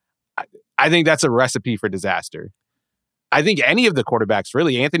 I think that's a recipe for disaster. I think any of the quarterbacks,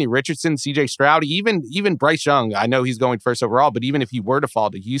 really, Anthony Richardson, CJ Stroud, even Bryce Young, I know he's going first overall, but even if he were to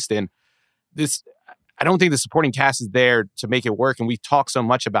fall to Houston, I don't think the supporting cast is there to make it work. And we talk so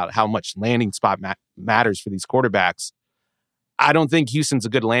much about how much landing spot matters for these quarterbacks. I don't think Houston's a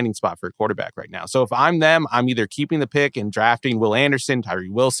good landing spot for a quarterback right now. So if I'm them, I'm either keeping the pick and drafting Will Anderson, Tyree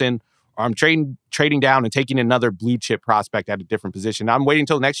Wilson, or I'm trading down and taking another blue chip prospect at a different position. I'm waiting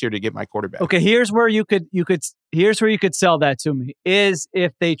until next year to get my quarterback. Okay, here's where you could sell that to me, is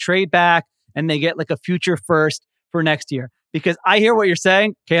if they trade back and they get like a future first for next year. Because I hear what you're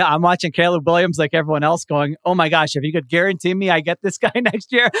saying. Okay, I'm watching Caleb Williams like everyone else going, oh my gosh, if you could guarantee me I get this guy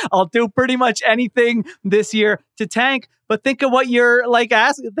next year, I'll do pretty much anything this year to tank. But think of what you're like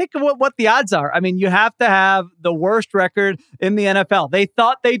asking. Think of what the odds are. I mean, you have to have the worst record in the NFL. They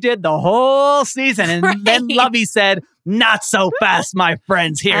thought they did the whole season. And then Lovey said, not so fast, my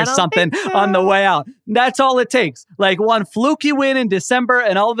friends. Here's something on the way out. That's all it takes. Like one fluky win in December,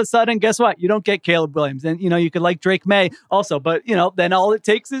 and all of a sudden, guess what? You don't get Caleb Williams. And, you could like Drake May also, but, then all it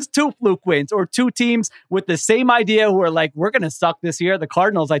takes is 2 fluke wins or 2 teams with the same idea who are like, we're going to suck this year. The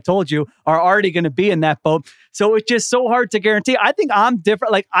Cardinals, I told you, are already going to be in that boat. So it's just so hard to guarantee. I think I'm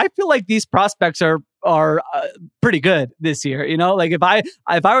different. Like, I feel like these prospects are pretty good this year. Like if I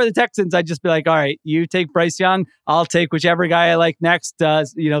were the Texans, I'd just be like, all right, you take Bryce Young, I'll take whichever guy I like next,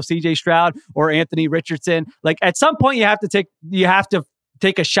 CJ Stroud or Anthony Richardson. Like at some point you have to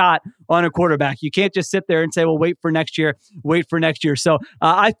take a shot on a quarterback. You can't just sit there and say, well, wait for next year. So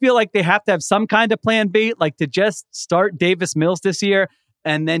I feel like they have to have some kind of plan B, like to just start Davis Mills this year.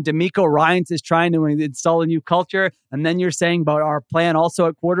 And then DeMeco Ryans is trying to install a new culture. And then you're saying about our plan also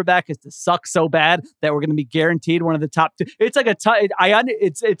at quarterback is to suck so bad that we're going to be guaranteed one of the top 2. It's like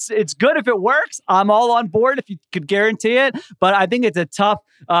it's good if it works. I'm all on board if you could guarantee it. But I think it's a tough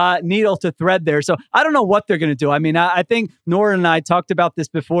needle to thread there. So I don't know what they're going to do. I mean, I think Nora and I talked about this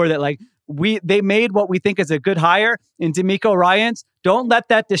before that like they made what we think is a good hire in DeMeco Ryans. Don't let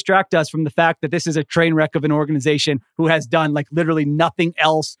that distract us from the fact that this is a train wreck of an organization who has done like literally nothing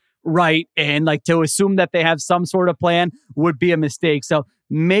else right. And like to assume that they have some sort of plan would be a mistake. So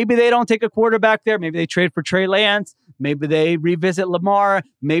maybe they don't take a quarterback there. Maybe they trade for Trey Lance. Maybe they revisit Lamar.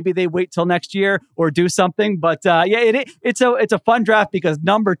 Maybe they wait till next year or do something. But it's a fun draft because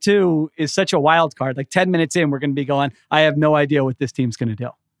number 2 is such a wild card. Like 10 minutes in, we're going to be going, I have no idea what this team's going to do.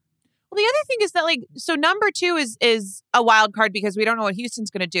 Well, the other thing is that so number 2 is a wild card because we don't know what Houston's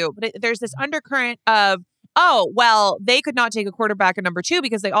going to do. But there's this undercurrent of, they could not take a quarterback at number 2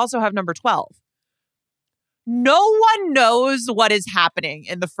 because they also have number 12. No one knows what is happening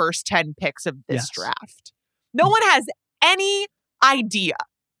in the first 10 picks of this draft. No one has any idea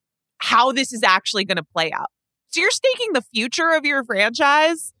how this is actually going to play out. So you're staking the future of your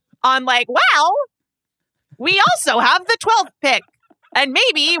franchise on we also have the 12th pick. And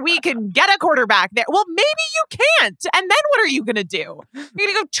maybe we can get a quarterback there. Well, maybe you can't. And then what are you going to do? You're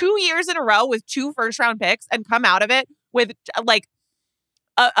going to go 2 years in a row with 2 first-round picks and come out of it with like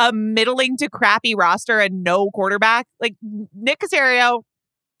a middling to crappy roster and no quarterback? Like Nick Caserio,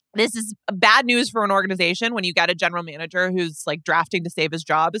 this is bad news for an organization when you get a general manager who's like drafting to save his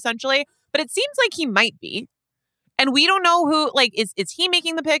job, essentially. But it seems like he might be. And we don't know who, like, is he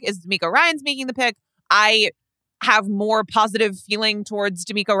making the pick? Is DeMeco Ryans making the pick? I have more positive feeling towards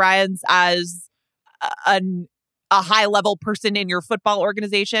DeMeco Ryans as a high-level person in your football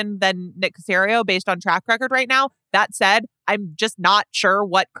organization than Nick Caserio based on track record right now. That said, I'm just not sure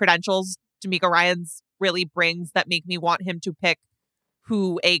what credentials DeMeco Ryans really brings that make me want him to pick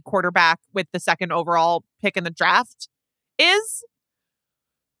who a quarterback with the 2nd overall pick in the draft is.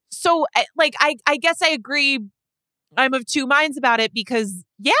 So, I guess I agree. I'm of 2 minds about it because,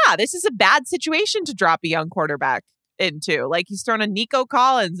 this is a bad situation to drop a young quarterback into. Like, he's thrown a Nico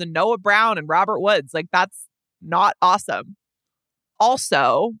Collins and Noah Brown and Robert Woods. Like, that's not awesome.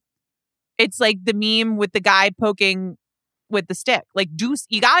 Also, it's like the meme with the guy poking with the stick. Like, you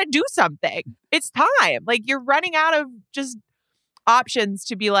got to do something. It's time. Like, you're running out of just options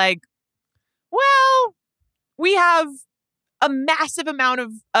to be like, well, we have a massive amount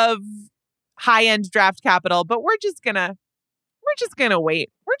of high-end draft capital, but we're just gonna wait.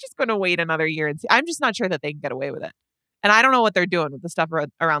 We're just gonna wait another year and see. I'm just not sure that they can get away with it. And I don't know what they're doing with the stuff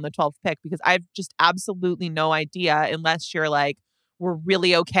around the 12th pick because I've just absolutely no idea unless you're like, we're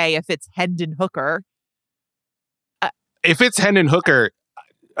really okay if it's Hendon Hooker. If it's Hendon Hooker,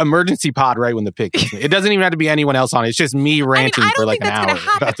 emergency pod right when the pick is. It doesn't even have to be anyone else on it. It's just me ranting for like an hour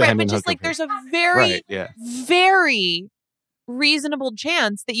about the Hendon Hooker pick. There's a very, very reasonable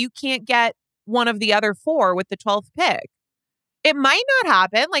chance that you can't get one of the other 4 with the 12th pick. It might not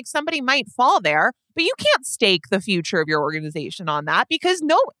happen. Like somebody might fall there, but you can't stake the future of your organization on that because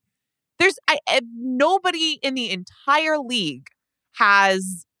nobody in the entire league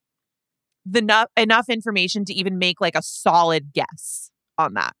has enough information to even make like a solid guess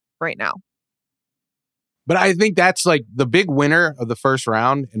on that right now. But I think that's like the big winner of the first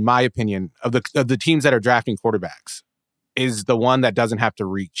round, in my opinion, of the teams that are drafting quarterbacks. is the one that doesn't have to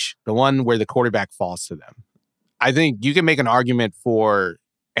reach, the one where the quarterback falls to them. I think you can make an argument for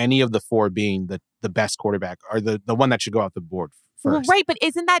any of the four being the best quarterback or the one that should go off the board first. Right, but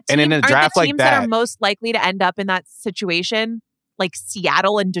isn't that team, and in a draft aren't the teams like that are most likely to end up in that situation, like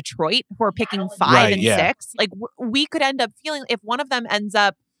Seattle and Detroit, who are picking 5 and 6? Like we could end up feeling if one of them ends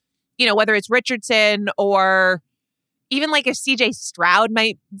up, whether it's Richardson or even like if CJ Stroud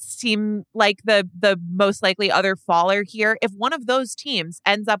might seem like the most likely other faller here. If one of those teams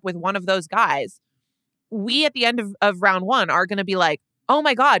ends up with one of those guys, we at the end of round 1 are going to be like, oh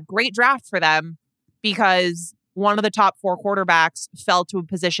my God, great draft for them, because one of the top 4 quarterbacks fell to a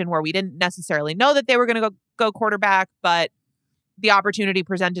position where we didn't necessarily know that they were going to go quarterback, but the opportunity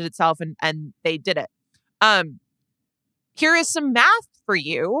presented itself and they did it. Here is some math for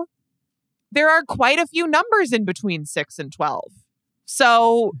you. There are quite a few numbers in between 6 and 12.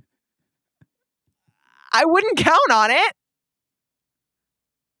 So I wouldn't count on it.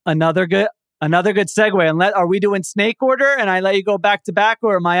 Another good segue. And are we doing snake order and I let you go back to back,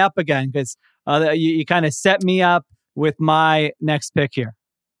 or am I up again? Because you kind of set me up with my next pick here.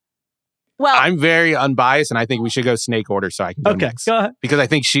 Well, I'm very unbiased, and I think we should go snake order so I can go next. Go ahead. Because I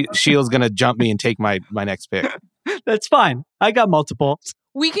think Shield's going to jump me and take my next pick. That's fine. I got multiple.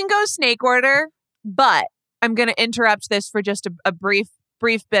 We can go snake order, but I'm going to interrupt this for just a brief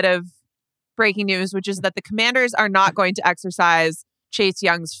bit of breaking news, which is that the Commanders are not going to exercise Chase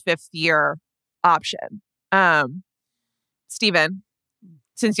Young's 5th year option. Steven,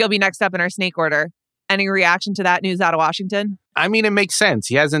 since you'll be next up in our snake order, any reaction to that news out of Washington? I mean, it makes sense.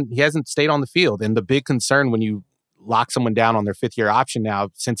 He hasn't stayed on the field, and the big concern when you lock someone down on their 5th year option now,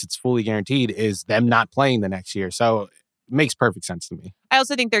 since it's fully guaranteed, is them not playing the next year. So it makes perfect sense to me. I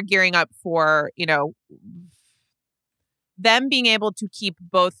also think they're gearing up for, them being able to keep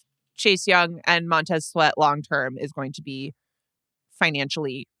both Chase Young and Montez Sweat long term is going to be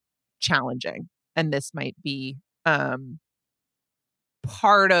financially challenging. And this might be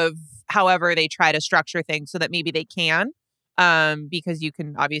part of however they try to structure things so that maybe they can, because you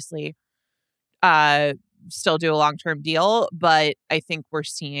can obviously still do a long-term deal. But I think we're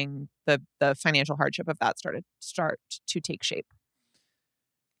seeing the financial hardship of that start to take shape.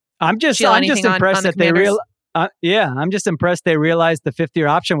 I'm just impressed that I'm just impressed they realized the 5th year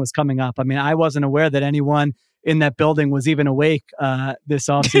option was coming up. I mean, I wasn't aware that anyone in that building was even awake this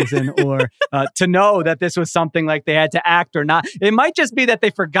offseason or to know that this was something like they had to act or not. It might just be that they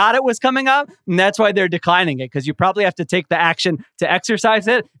forgot it was coming up, and that's why they're declining it, because you probably have to take the action to exercise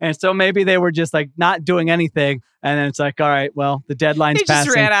it. And so maybe they were just like not doing anything. And then it's like, all right, well, the deadline's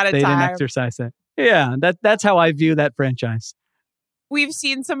passing. Ran out of they time. Didn't exercise it. Yeah, that's how I view that franchise. We've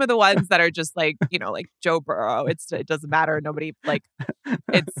seen some of the ones that are just like, like Joe Burrow. It doesn't matter. Nobody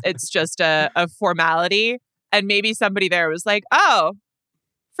it's just a formality. And maybe somebody there was like, oh,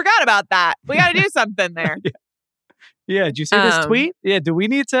 forgot about that. We got to do something there. Yeah. Did you see this tweet? Yeah. Do we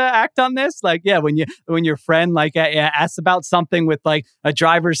need to act on this? Like, yeah, when your friend asks about something with like a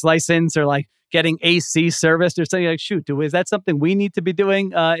driver's license or like getting AC serviced or something, like, shoot, is that something we need to be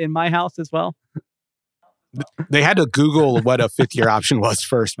doing in my house as well? They had to Google what a 5th year option was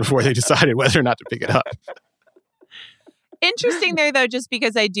first before they decided whether or not to pick it up. Interesting there, though, just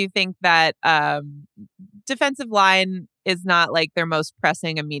because I do think that defensive line is not like their most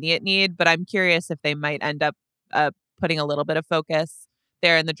pressing immediate need, but I'm curious if they might end up putting a little bit of focus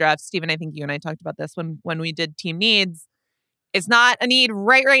there in the draft. Steven, I think you and I talked about this when we did team needs. It's not a need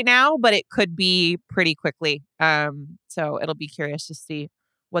right now, but it could be pretty quickly. So it'll be curious to see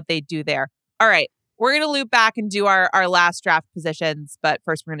what they do there. All right. We're going to loop back and do our last draft positions, but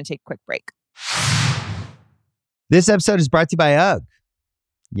first we're going to take a quick break. This episode is brought to you by UGG.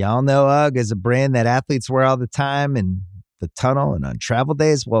 Y'all know UGG is a brand that athletes wear all the time in the tunnel and on travel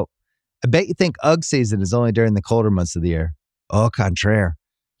days. Well, I bet you think UGG season is only during the colder months of the year. Au contraire,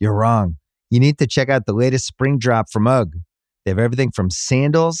 you're wrong. You need to check out the latest spring drop from UGG. They have everything from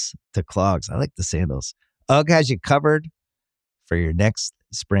sandals to clogs. I like the sandals. UGG has you covered for your next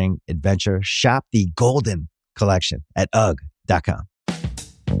spring adventure. Shop the Golden Collection at UGG.com.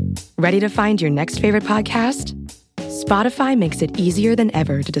 Ready to find your next favorite podcast? Spotify makes it easier than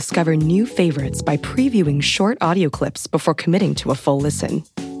ever to discover new favorites by previewing short audio clips before committing to a full listen.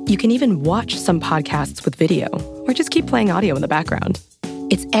 You can even watch some podcasts with video or just keep playing audio in the background.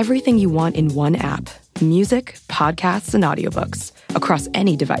 It's everything you want in one app. Music, podcasts, and audiobooks across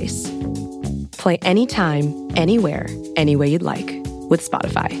any device. Play anytime, anywhere, any way you'd like with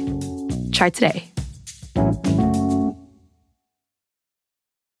Spotify. Try today.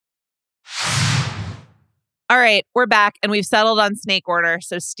 All right, we're back and we've settled on snake order.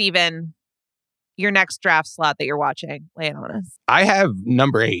 So, Steven, your next draft slot that you're watching. Lay it on us. I have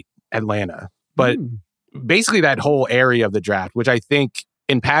number 8, Atlanta. But basically that whole area of the draft, which I think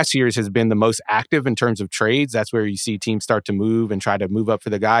in past years has been the most active in terms of trades. That's where you see teams start to move and try to move up for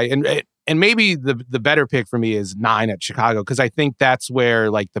the guy. And maybe the better pick for me is 9 at Chicago, because I think that's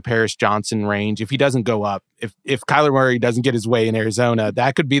where like the Paris Johnson range, if he doesn't go up, if Kyler Murray doesn't get his way in Arizona,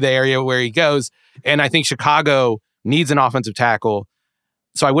 that could be the area where he goes. And I think Chicago needs an offensive tackle.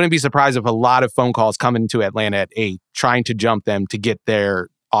 So I wouldn't be surprised if a lot of phone calls come into Atlanta at 8, trying to jump them to get their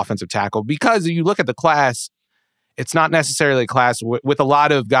offensive tackle. Because if you look at the class, it's not necessarily a class with a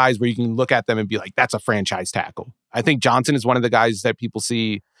lot of guys where you can look at them and be like, that's a franchise tackle. I think Johnson is one of the guys that people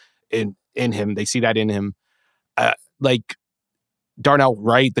see in him. They see that in him. Like Darnell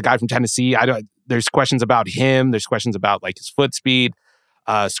Wright, the guy from Tennessee. There's questions about him. There's questions about like his foot speed.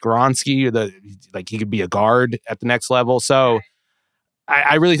 Skoronski, he could be a guard at the next level. So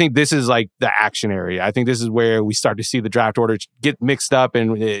I really think this is like the action area. I think this is where we start to see the draft order get mixed up,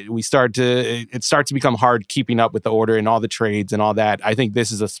 and it starts to become hard keeping up with the order and all the trades and all that. I think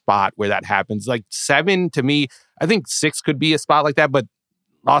this is a spot where that happens. Like 7 to me, I think 6 could be a spot like that, but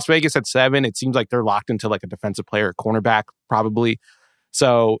Las Vegas at 7, it seems like they're locked into like a defensive player, cornerback probably.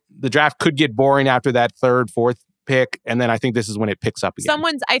 So the draft could get boring after that 3rd, 4th pick, and then I think this is when it picks up again.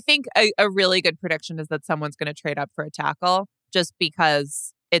 I think a really good prediction is that someone's going to trade up for a tackle, just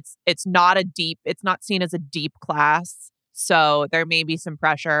because it's not seen as a deep class. So there may be some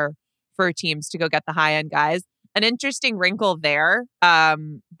pressure for teams to go get the high end guys. An interesting wrinkle there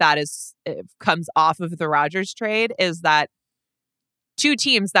comes off of the Rodgers trade is that 2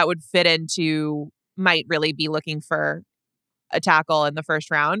 teams that would fit into might really be looking for a tackle in the first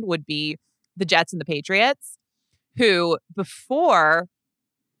round would be the Jets and the Patriots, who before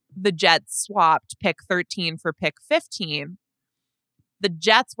the Jets swapped pick 13 for pick 15, the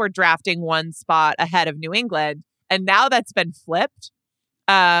Jets were drafting 1 spot ahead of New England. And now that's been flipped,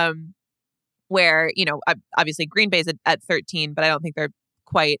 where, obviously Green Bay's at 13, but I don't think they're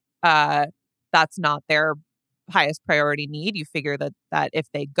quite, that's not their highest priority need. You figure that if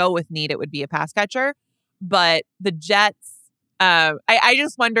they go with need, it would be a pass catcher. But the Jets, I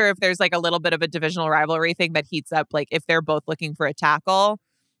just wonder if there's like a little bit of a divisional rivalry thing that heats up, like if they're both looking for a tackle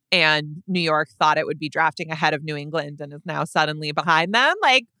and New York thought it would be drafting ahead of New England and is now suddenly behind them.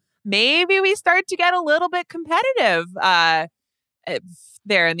 Like maybe we start to get a little bit competitive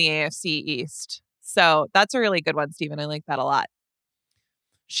there in the AFC East. So that's a really good one, Stephen. I like that a lot.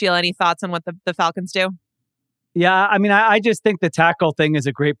 Sheila, any thoughts on what the Falcons do? Yeah, I mean, I just think the tackle thing is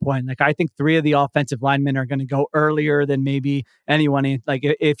a great point. Like, I think 3 of the offensive linemen are going to go earlier than maybe anyone. Like,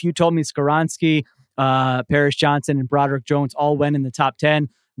 if you told me Skoronski, Paris Johnson, and Broderick Jones all went in the top 10,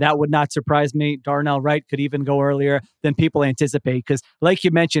 that would not surprise me. Darnell Wright could even go earlier than people anticipate. Because like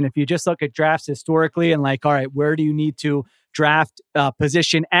you mentioned, if you just look at drafts historically and like, all right, where do you need to draft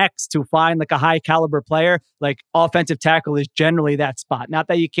position X to find like a high caliber player? Like offensive tackle is generally that spot. Not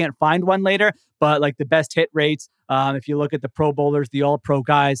that you can't find one later, but like the best hit rates, if you look at the Pro Bowlers, the All-Pro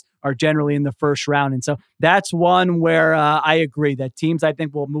guys are generally in the first round. And so that's one where I agree that teams, I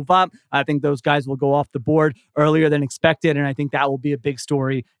think, will move up. I think those guys will go off the board earlier than expected. And I think that will be a big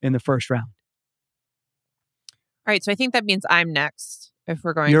story in the first round. All right. So I think that means I'm next if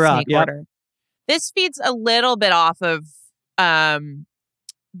we're going You're snake up, yep. order. This feeds a little bit off of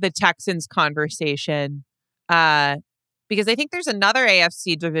the Texans conversation because I think there's another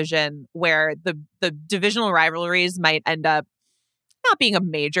AFC division where the divisional rivalries might end up not being a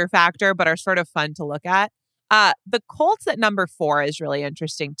major factor, but are sort of fun to look at. The Colts at number 4 is really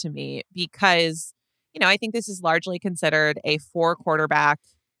interesting to me because, I think this is largely considered a 4 quarterback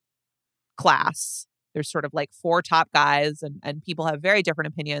class. There's sort of like 4 top guys and people have very different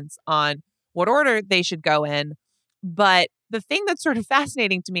opinions on what order they should go in. But the thing that's sort of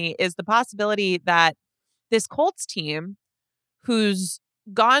fascinating to me is the possibility that this Colts team, who's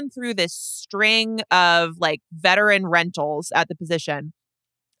gone through this string of like veteran rentals at the position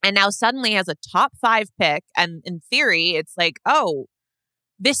and now suddenly has a top 5 pick. And in theory, it's like, oh,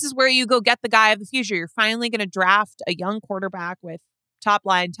 this is where you go get the guy of the future. You're finally going to draft a young quarterback with top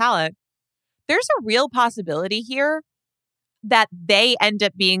line talent. There's a real possibility here that they end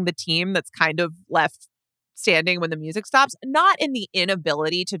up being the team that's kind of left standing when the music stops, not in the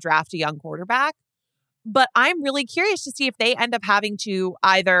inability to draft a young quarterback, but I'm really curious to see if they end up having to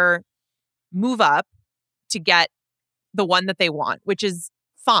either move up to get the one that they want, which is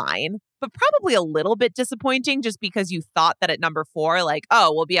fine, but probably a little bit disappointing just because you thought that at number 4, like,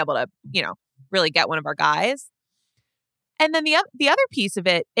 oh, we'll be able to, really get one of our guys. And then the other piece of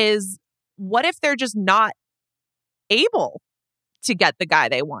it is, what if they're just not able to get the guy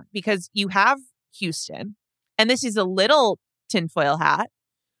they want? Because you have Houston. And this is a little tinfoil hat,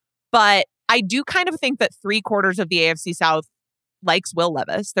 but I do kind of think that 3/4 of the AFC South likes Will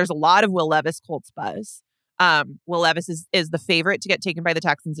Levis. There's a lot of Will Levis Colts buzz. Will Levis is the favorite to get taken by the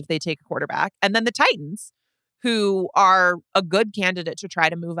Texans if they take a quarterback. And then the Titans, who are a good candidate to try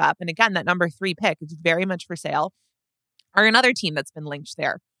to move up. And again, that number 3 pick is very much for sale, are another team that's been linked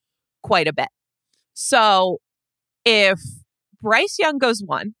there quite a bit. So if Bryce Young goes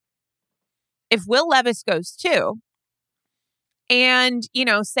 1, if Will Levis goes 2, and,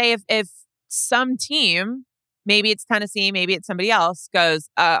 say if some team, maybe it's Tennessee, maybe it's somebody else, goes,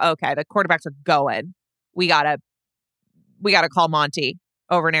 okay, the quarterbacks are going. We gotta call Monty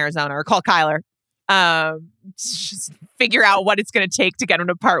over in Arizona, or call Kyler. Just figure out what it's going to take to get him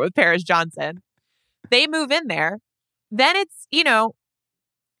to part with Paris Johnson. They move in there. Then it's,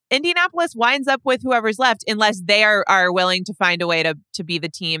 Indianapolis winds up with whoever's left, unless they are willing to find a way to be the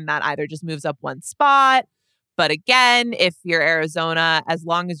team that either just moves up one spot. But again, if you're Arizona, as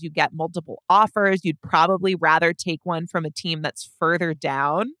long as you get multiple offers, you'd probably rather take one from a team that's further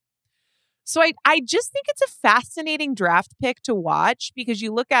down. So I just think it's a fascinating draft pick to watch, because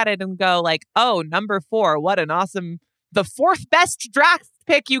you look at it and go like, oh, number 4, what an awesome, the 4th best draft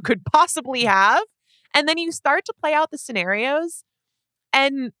pick you could possibly have. And then you start to play out the scenarios,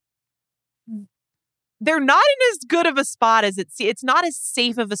 and they're not in as good of a spot as it's not as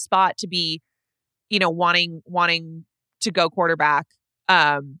safe of a spot to be, wanting to go quarterback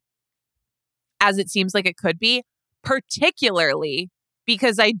as it seems like it could be, particularly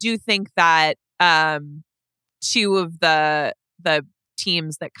because I do think that 2 of the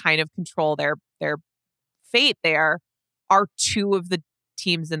teams that kind of control their fate there are 2 of the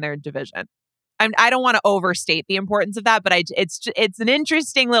teams in their division. I don't want to overstate the importance of that, but it's an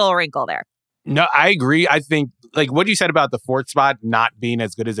interesting little wrinkle there. No, I agree. I think like what you said about the 4th spot not being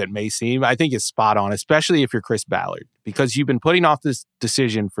as good as it may seem, I think is spot on, especially if you're Chris Ballard, because you've been putting off this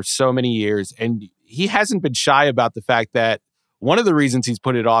decision for so many years, and he hasn't been shy about the fact that one of the reasons he's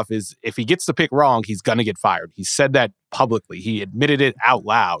put it off is if he gets the pick wrong, he's going to get fired. He said that publicly. He admitted it out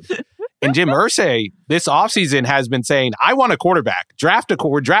loud. And Jim Irsay this offseason has been saying, I want a quarterback.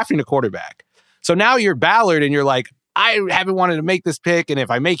 We're drafting a quarterback. So now you're Ballard and you're like, I haven't wanted to make this pick, and if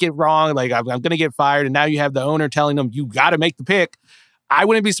I make it wrong, like I'm going to get fired. And now you have the owner telling him, you got to make the pick. I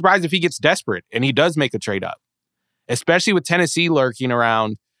wouldn't be surprised if he gets desperate and he does make a trade up, especially with Tennessee lurking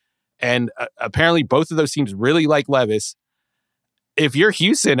around. And apparently both of those teams really like Levis. If you're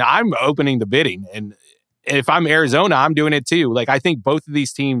Houston, I'm opening the bidding. And if I'm Arizona, I'm doing it too. Like, I think both of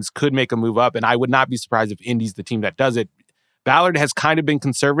these teams could make a move up, and I would not be surprised if Indy's the team that does it. Ballard has kind of been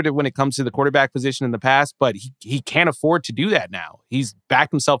conservative when it comes to the quarterback position in the past, but he can't afford to do that now. He's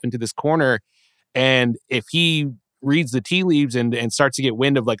backed himself into this corner, and if he reads the tea leaves and starts to get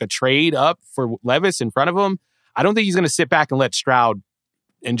wind of like a trade up for Levis in front of him, I don't think he's going to sit back and let Stroud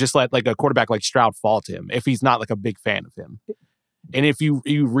and just let like a quarterback like Stroud fall to him if he's not like a big fan of him. And if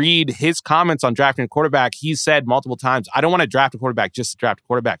you read his comments on drafting a quarterback, he said multiple times, I don't want to draft a quarterback just to draft a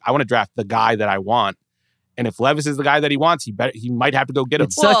quarterback. I want to draft the guy that I want. And if Levis is the guy that he wants, he might have to go get him.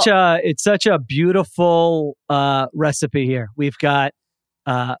 It's such a beautiful recipe here. We've got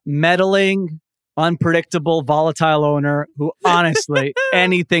meddling, unpredictable, volatile owner who honestly,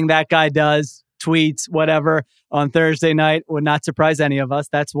 anything that guy does, tweets, whatever, on Thursday night would not surprise any of us.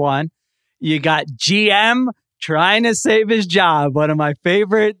 That's one. You got GM trying to save his job. One of my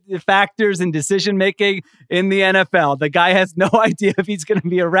favorite factors in decision-making in the NFL. The guy has no idea if he's going to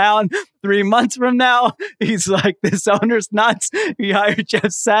be around 3 months from now. He's like, this owner's nuts. He hired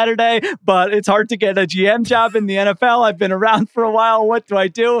Jeff Saturday, but it's hard to get a GM job in the NFL. I've been around for a while. What do I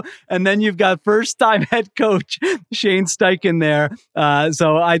do? And then you've got first-time head coach Shane Steichen there.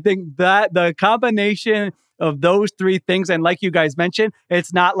 So I think that the combination of those 3 things. And like you guys mentioned,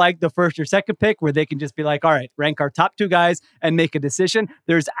 it's not like the first or second pick where they can just be like, all right, rank our top 2 guys and make a decision.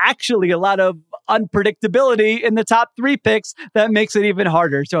 There's actually a lot of unpredictability in the top 3 picks that makes it even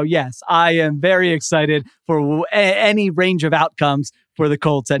harder. So yes, I am very excited for any range of outcomes for the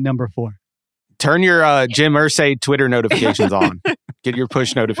Colts at number 4. Turn your Jim Irsay Twitter notifications on. Get your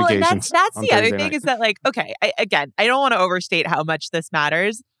push notifications. Well, that's the other thing is that, like, okay, I don't want to overstate how much this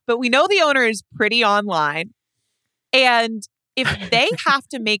matters, but we know the owner is pretty online. And if they have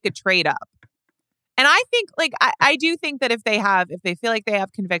to make a trade up, and I think, like, I do think that if they feel like they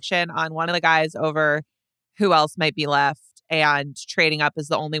have conviction on one of the guys over who else might be left, and trading up is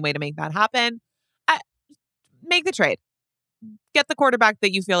the only way to make that happen, make the trade. Get the quarterback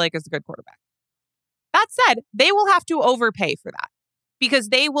that you feel like is a good quarterback. That said, they will have to overpay for that, because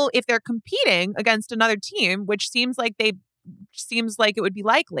they will, if they're competing against another team, which seems like it would be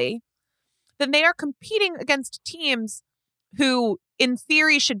likely, then they are competing against teams who, in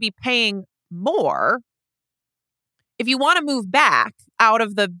theory, should be paying more. If you want to move back out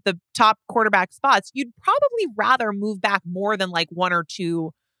of the top quarterback spots, you'd probably rather move back more than like 1 or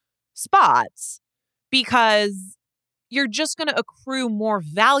 2 spots, because you're just going to accrue more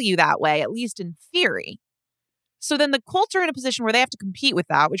value that way, at least in theory. So then the Colts are in a position where they have to compete with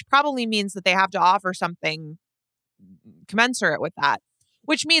that, which probably means that they have to offer something commensurate with that,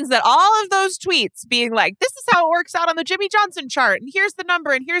 which means that all of those tweets being like, this is how it works out on the Jimmy Johnson chart, and here's the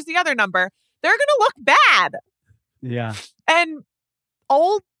number, and here's the other number, they're going to look bad. Yeah. And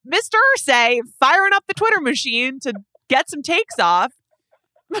old Mr. Irsay firing up the Twitter machine to get some takes off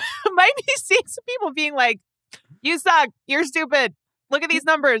might be seeing some people being like, you suck, you're stupid, look at these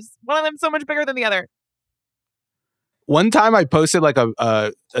numbers, one of them's so much bigger than the other. One time I posted like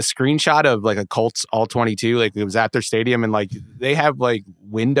a screenshot of like a Colts all 22, like it was at their stadium, and like they have like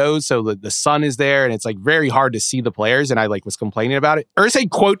windows, so the sun is there, and it's like very hard to see the players, and I like was complaining about it. Ursay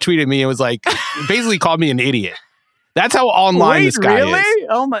quote tweeted me and was like, basically called me an idiot. That's how online this guy is.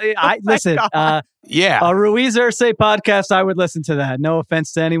 Oh my! Listen, yeah, a Ruiz Ursay podcast, I would listen to that. No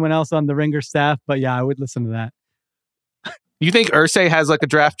offense to anyone else on the Ringer staff, but yeah, I would listen to that. You think Ursay has like a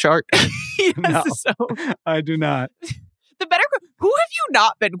draft chart? No, I do not. The better, who have you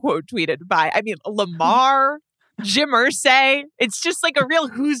not been quote tweeted by? I mean, Lamar, Jim Irsay. It's just like a real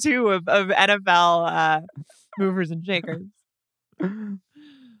who's who of NFL movers and shakers. All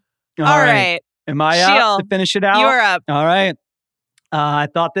right. Am I up to finish it out? You're up. All right. I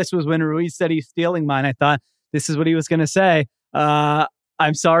thought this was when Ruiz said he's stealing mine. I thought this is what he was going to say.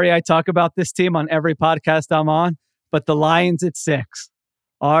 I'm sorry I talk about this team on every podcast I'm on, but the Lions at 6.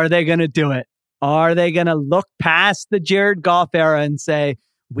 Are they going to do it? Are they going to look past the Jared Goff era and say,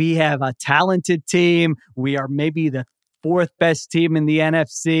 we have a talented team, we are maybe the 4th best team in the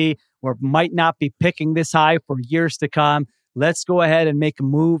NFC, or might not be picking this high for years to come? Let's go ahead and make a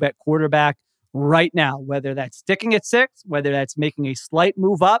move at quarterback right now, whether that's sticking at 6, whether that's making a slight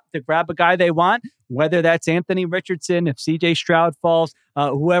move up to grab a guy they want, whether that's Anthony Richardson, if CJ Stroud falls,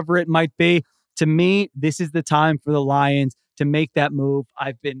 whoever it might be. To me, this is the time for the Lions to make that move.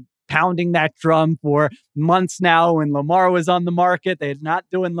 I've been pounding that drum for months now. When Lamar was on the market, they're not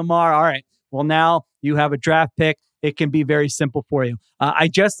doing Lamar. All right, well, now you have a draft pick. It can be very simple for you. I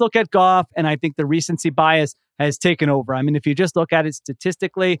just look at Goff, and I think the recency bias has taken over. I mean, if you just look at it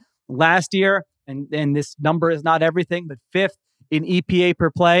statistically, last year, and this number is not everything, but 5th in EPA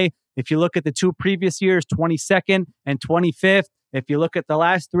per play. If you look at the 2 previous years, 22nd and 25th. If you look at the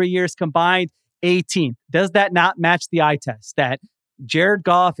last 3 years combined, 18th. Does that not match the eye test? That Jared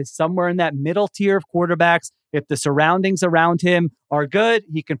Goff is somewhere in that middle tier of quarterbacks. If the surroundings around him are good,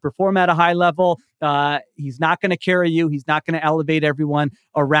 he can perform at a high level. He's not going to carry you. He's not going to elevate everyone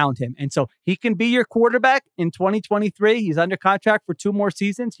around him. And so he can be your quarterback in 2023. He's under contract for 2 more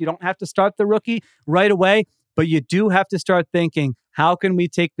seasons. You don't have to start the rookie right away, but you do have to start thinking, how can we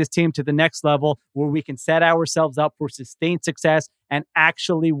take this team to the next level where we can set ourselves up for sustained success and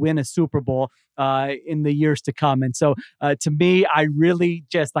actually win a Super Bowl in the years to come? And so to me, I really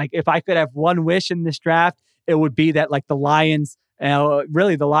just like, if I could have one wish in this draft, it would be that like the Lions,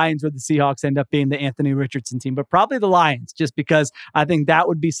 really the Lions or the Seahawks end up being the Anthony Richardson team, but probably the Lions, just because I think that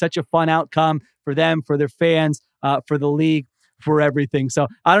would be such a fun outcome for them, for their fans, for the league, for everything. So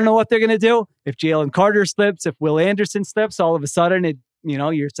I don't know what they're going to do. If Jalen Carter slips, if Will Anderson slips, all of a sudden,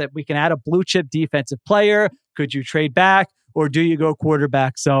 you're said we can add a blue chip defensive player. Could you trade back, or do you go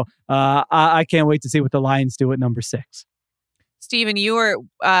quarterback? So I can't wait to see what the Lions do at number 6. Steven, you were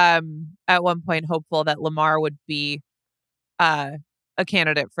at one point hopeful that Lamar would be a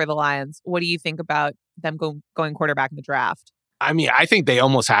candidate for the Lions. What do you think about them going quarterback in the draft? I mean, I think they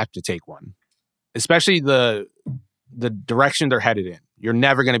almost have to take one, especially the direction they're headed in. You're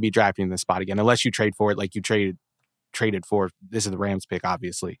never going to be drafting this spot again unless you trade for it like you traded for. This is the Rams pick,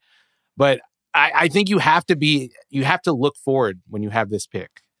 obviously. But I think you have to look forward when you have this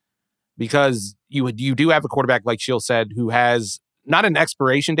pick, because you do have a quarterback, like Sheil said, who has not an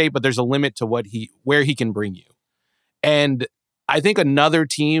expiration date, but there's a limit to where he can bring you. And I think another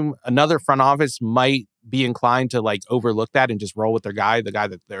team, another front office might be inclined to like overlook that and just roll with the guy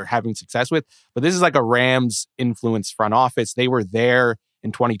that they're having success with. But this is like a Rams influenced front office. They were there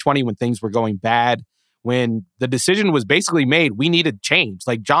in 2020 when things were going bad, when the decision was basically made, we needed change.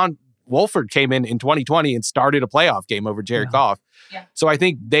 Like John Wolford came in 2020 and started a playoff game over Jared Goff. Yeah. So I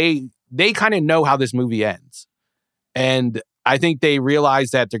think they kind of know how this movie ends. And I think they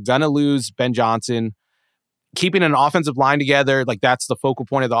realize that they're going to lose Ben Johnson. Keeping an offensive line together, like that's the focal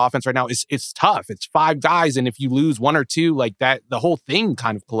point of the offense right now. It's tough. It's 5 guys, and if you lose 1 or 2, like that, the whole thing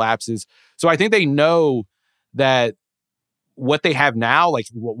kind of collapses. So I think they know that what they have now, like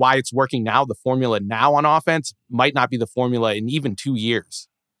why it's working now, the formula now on offense might not be the formula in even 2 years.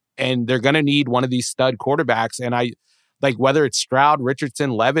 And they're going to need one of these stud quarterbacks. And I like whether it's Stroud,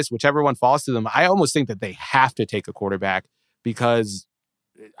 Richardson, Levis, whichever one falls to them, I almost think that they have to take a quarterback because,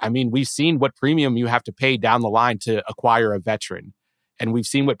 I mean, we've seen what premium you have to pay down the line to acquire a veteran. And we've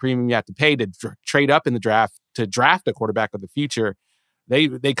seen what premium you have to pay to trade up in the draft to draft a quarterback of the future.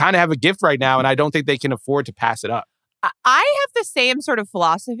 They kind of have a gift right now, and I don't think they can afford to pass it up. I have the same sort of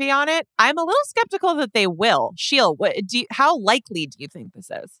philosophy on it. I'm a little skeptical that they will. Sheil, how likely do you think this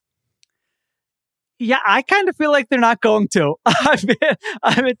is? Yeah, I kind of feel like they're not going to. I've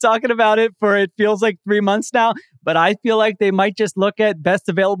been talking about it for, it feels like 3 months now, but I feel like they might just look at best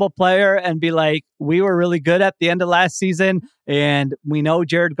available player and be like, we were really good at the end of last season, and we know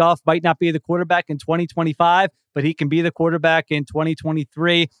Jared Goff might not be the quarterback in 2025, but he can be the quarterback in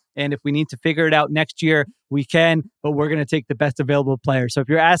 2023. And if we need to figure it out next year, we can, but we're going to take the best available player. So if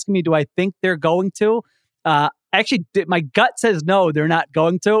you're asking me, do I think they're going to? Actually, my gut says no, they're not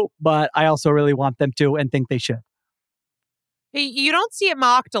going to, but I also really want them to and think they should. You don't see it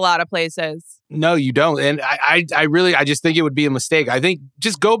mocked a lot of places. No, you don't. And I just think it would be a mistake. I think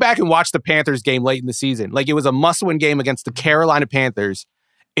just go back and watch the Panthers game late in the season. Like it was a must-win game against the Carolina Panthers,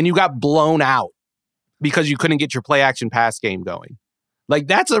 and you got blown out because you couldn't get your play-action pass game going. Like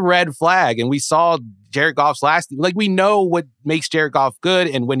that's a red flag. And we saw Jared Goff's like we know what makes Jared Goff good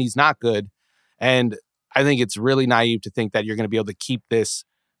and when he's not good. And I think it's really naive to think that you're going to be able to keep this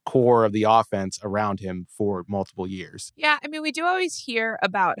core of the offense around him for multiple years. Yeah, I mean, we do always hear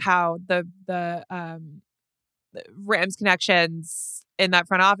about how the Rams connections in that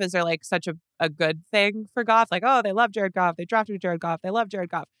front office are like such a good thing for Goff. Like, oh, they love Jared Goff. They drafted Jared Goff. They love Jared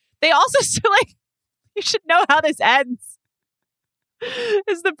Goff. They also like, you should know how this ends.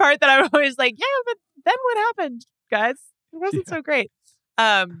 Is the part that I'm always like, yeah, but then what happened, guys? It wasn't so great.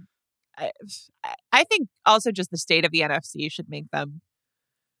 I think also just the state of the NFC should make them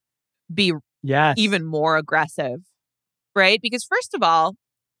be even more aggressive, right? Because first of all,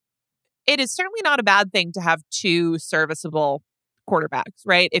 it is certainly not a bad thing to have two serviceable quarterbacks,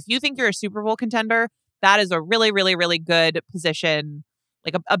 right? If you think you're a Super Bowl contender, that is a really, really, really good position.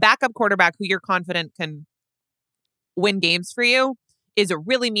 Like a backup quarterback who you're confident can win games for you is a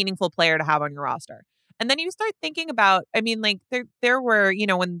really meaningful player to have on your roster. And then you start thinking about, I mean, like there were, you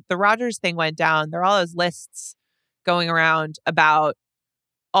know, when the Rodgers thing went down, there were all those lists going around about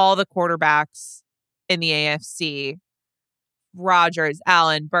all the quarterbacks in the AFC. Rodgers,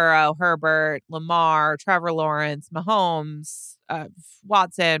 Allen, Burrow, Herbert, Lamar, Trevor Lawrence, Mahomes,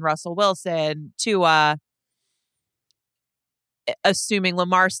 Watson, Russell Wilson, Tua. Assuming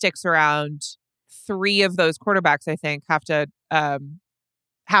Lamar sticks around, 3 of those quarterbacks, I think, have to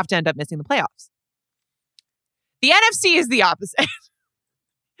end up missing the playoffs. The NFC is the opposite.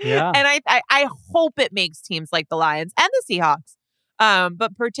 Yeah. And I hope it makes teams like the Lions and the Seahawks,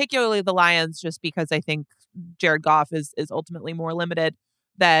 but particularly the Lions, just because I think Jared Goff is ultimately more limited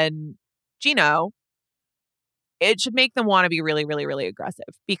than Geno. It should make them want to be really, really, really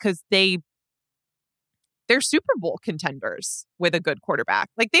aggressive because they're Super Bowl contenders with a good quarterback.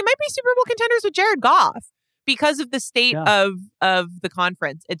 Like they might be Super Bowl contenders with Jared Goff because of the state of the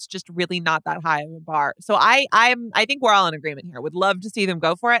conference. It's just really not that high of a bar. So I think we're all in agreement here. Would love to see them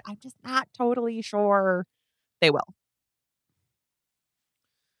go for it. I'm just not totally sure they will.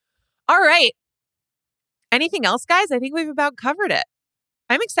 All right. Anything else, guys? I think we've about covered it.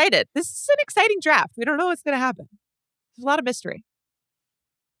 I'm excited. This is an exciting draft. We don't know what's going to happen. There's a lot of mystery.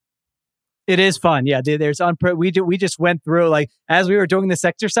 It is fun. Yeah, there's we just went through, like, as we were doing this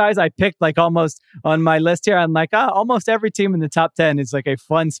exercise, I picked like almost on my list here. I'm like, almost every team in the top 10 is like a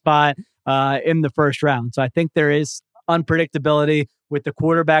fun spot in the first round. So I think there is unpredictability with the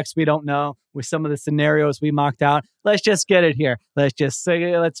quarterbacks we don't know, with some of the scenarios we mocked out. Let's just get it here.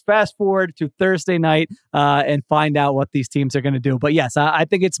 Let's fast forward to Thursday night and find out what these teams are going to do. But yes, I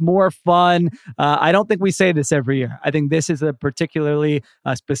think it's more fun. I don't think we say this every year. I think this is a particularly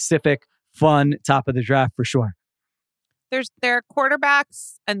specific fun top of the draft for sure. There are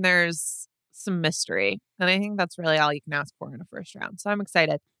quarterbacks and there's some mystery. And I think that's really all you can ask for in a first round. So I'm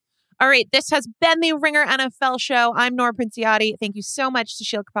excited. All right. This has been the Ringer NFL show. I'm Nora Princiotti. Thank you so much to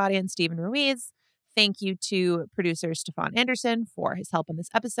Sheil Kapadia and Stephen Ruiz. Thank you to producer Stefan Anderson for his help on this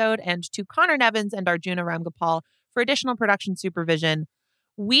episode, and to Connor Nevins and Arjuna Ramgopal for additional production supervision.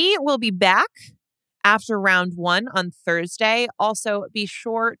 We will be back after round 1 on Thursday. Also, be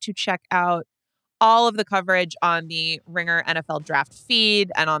sure to check out all of the coverage on the Ringer NFL Draft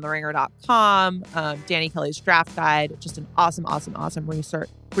feed and on the ringer.com. Danny Kelly's draft guide, just an awesome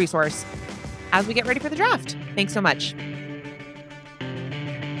resource as we get ready for the draft. Thanks so much.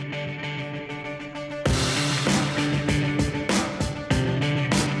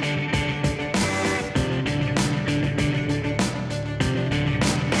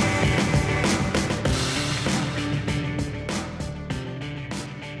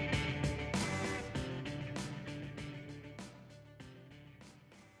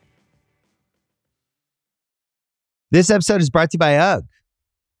 This episode is brought to you by UGG.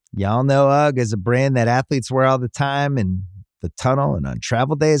 Y'all know UGG is a brand that athletes wear all the time in the tunnel and on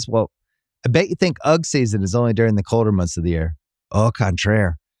travel days. Well, I bet you think UGG season is only during the colder months of the year. Au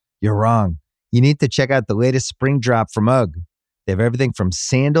contraire, you're wrong. You need to check out the latest spring drop from UGG. They have everything from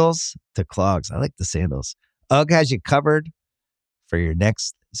sandals to clogs. I like the sandals. UGG has you covered for your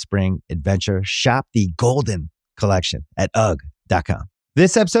next spring adventure. Shop the Golden Collection at UGG.com.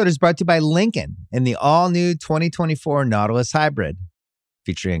 This episode is brought to you by Lincoln and the all-new 2024 Nautilus Hybrid,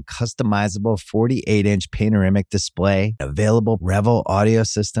 featuring a customizable 48-inch panoramic display, available Revel audio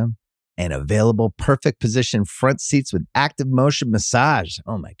system, and available perfect position front seats with active motion massage.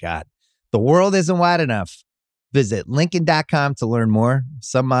 Oh my God. The world isn't wide enough. Visit Lincoln.com to learn more.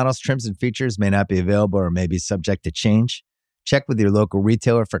 Some models, trims, and features may not be available or may be subject to change. Check with your local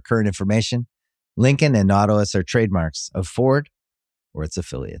retailer for current information. Lincoln and Nautilus are trademarks of Ford or its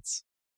affiliates.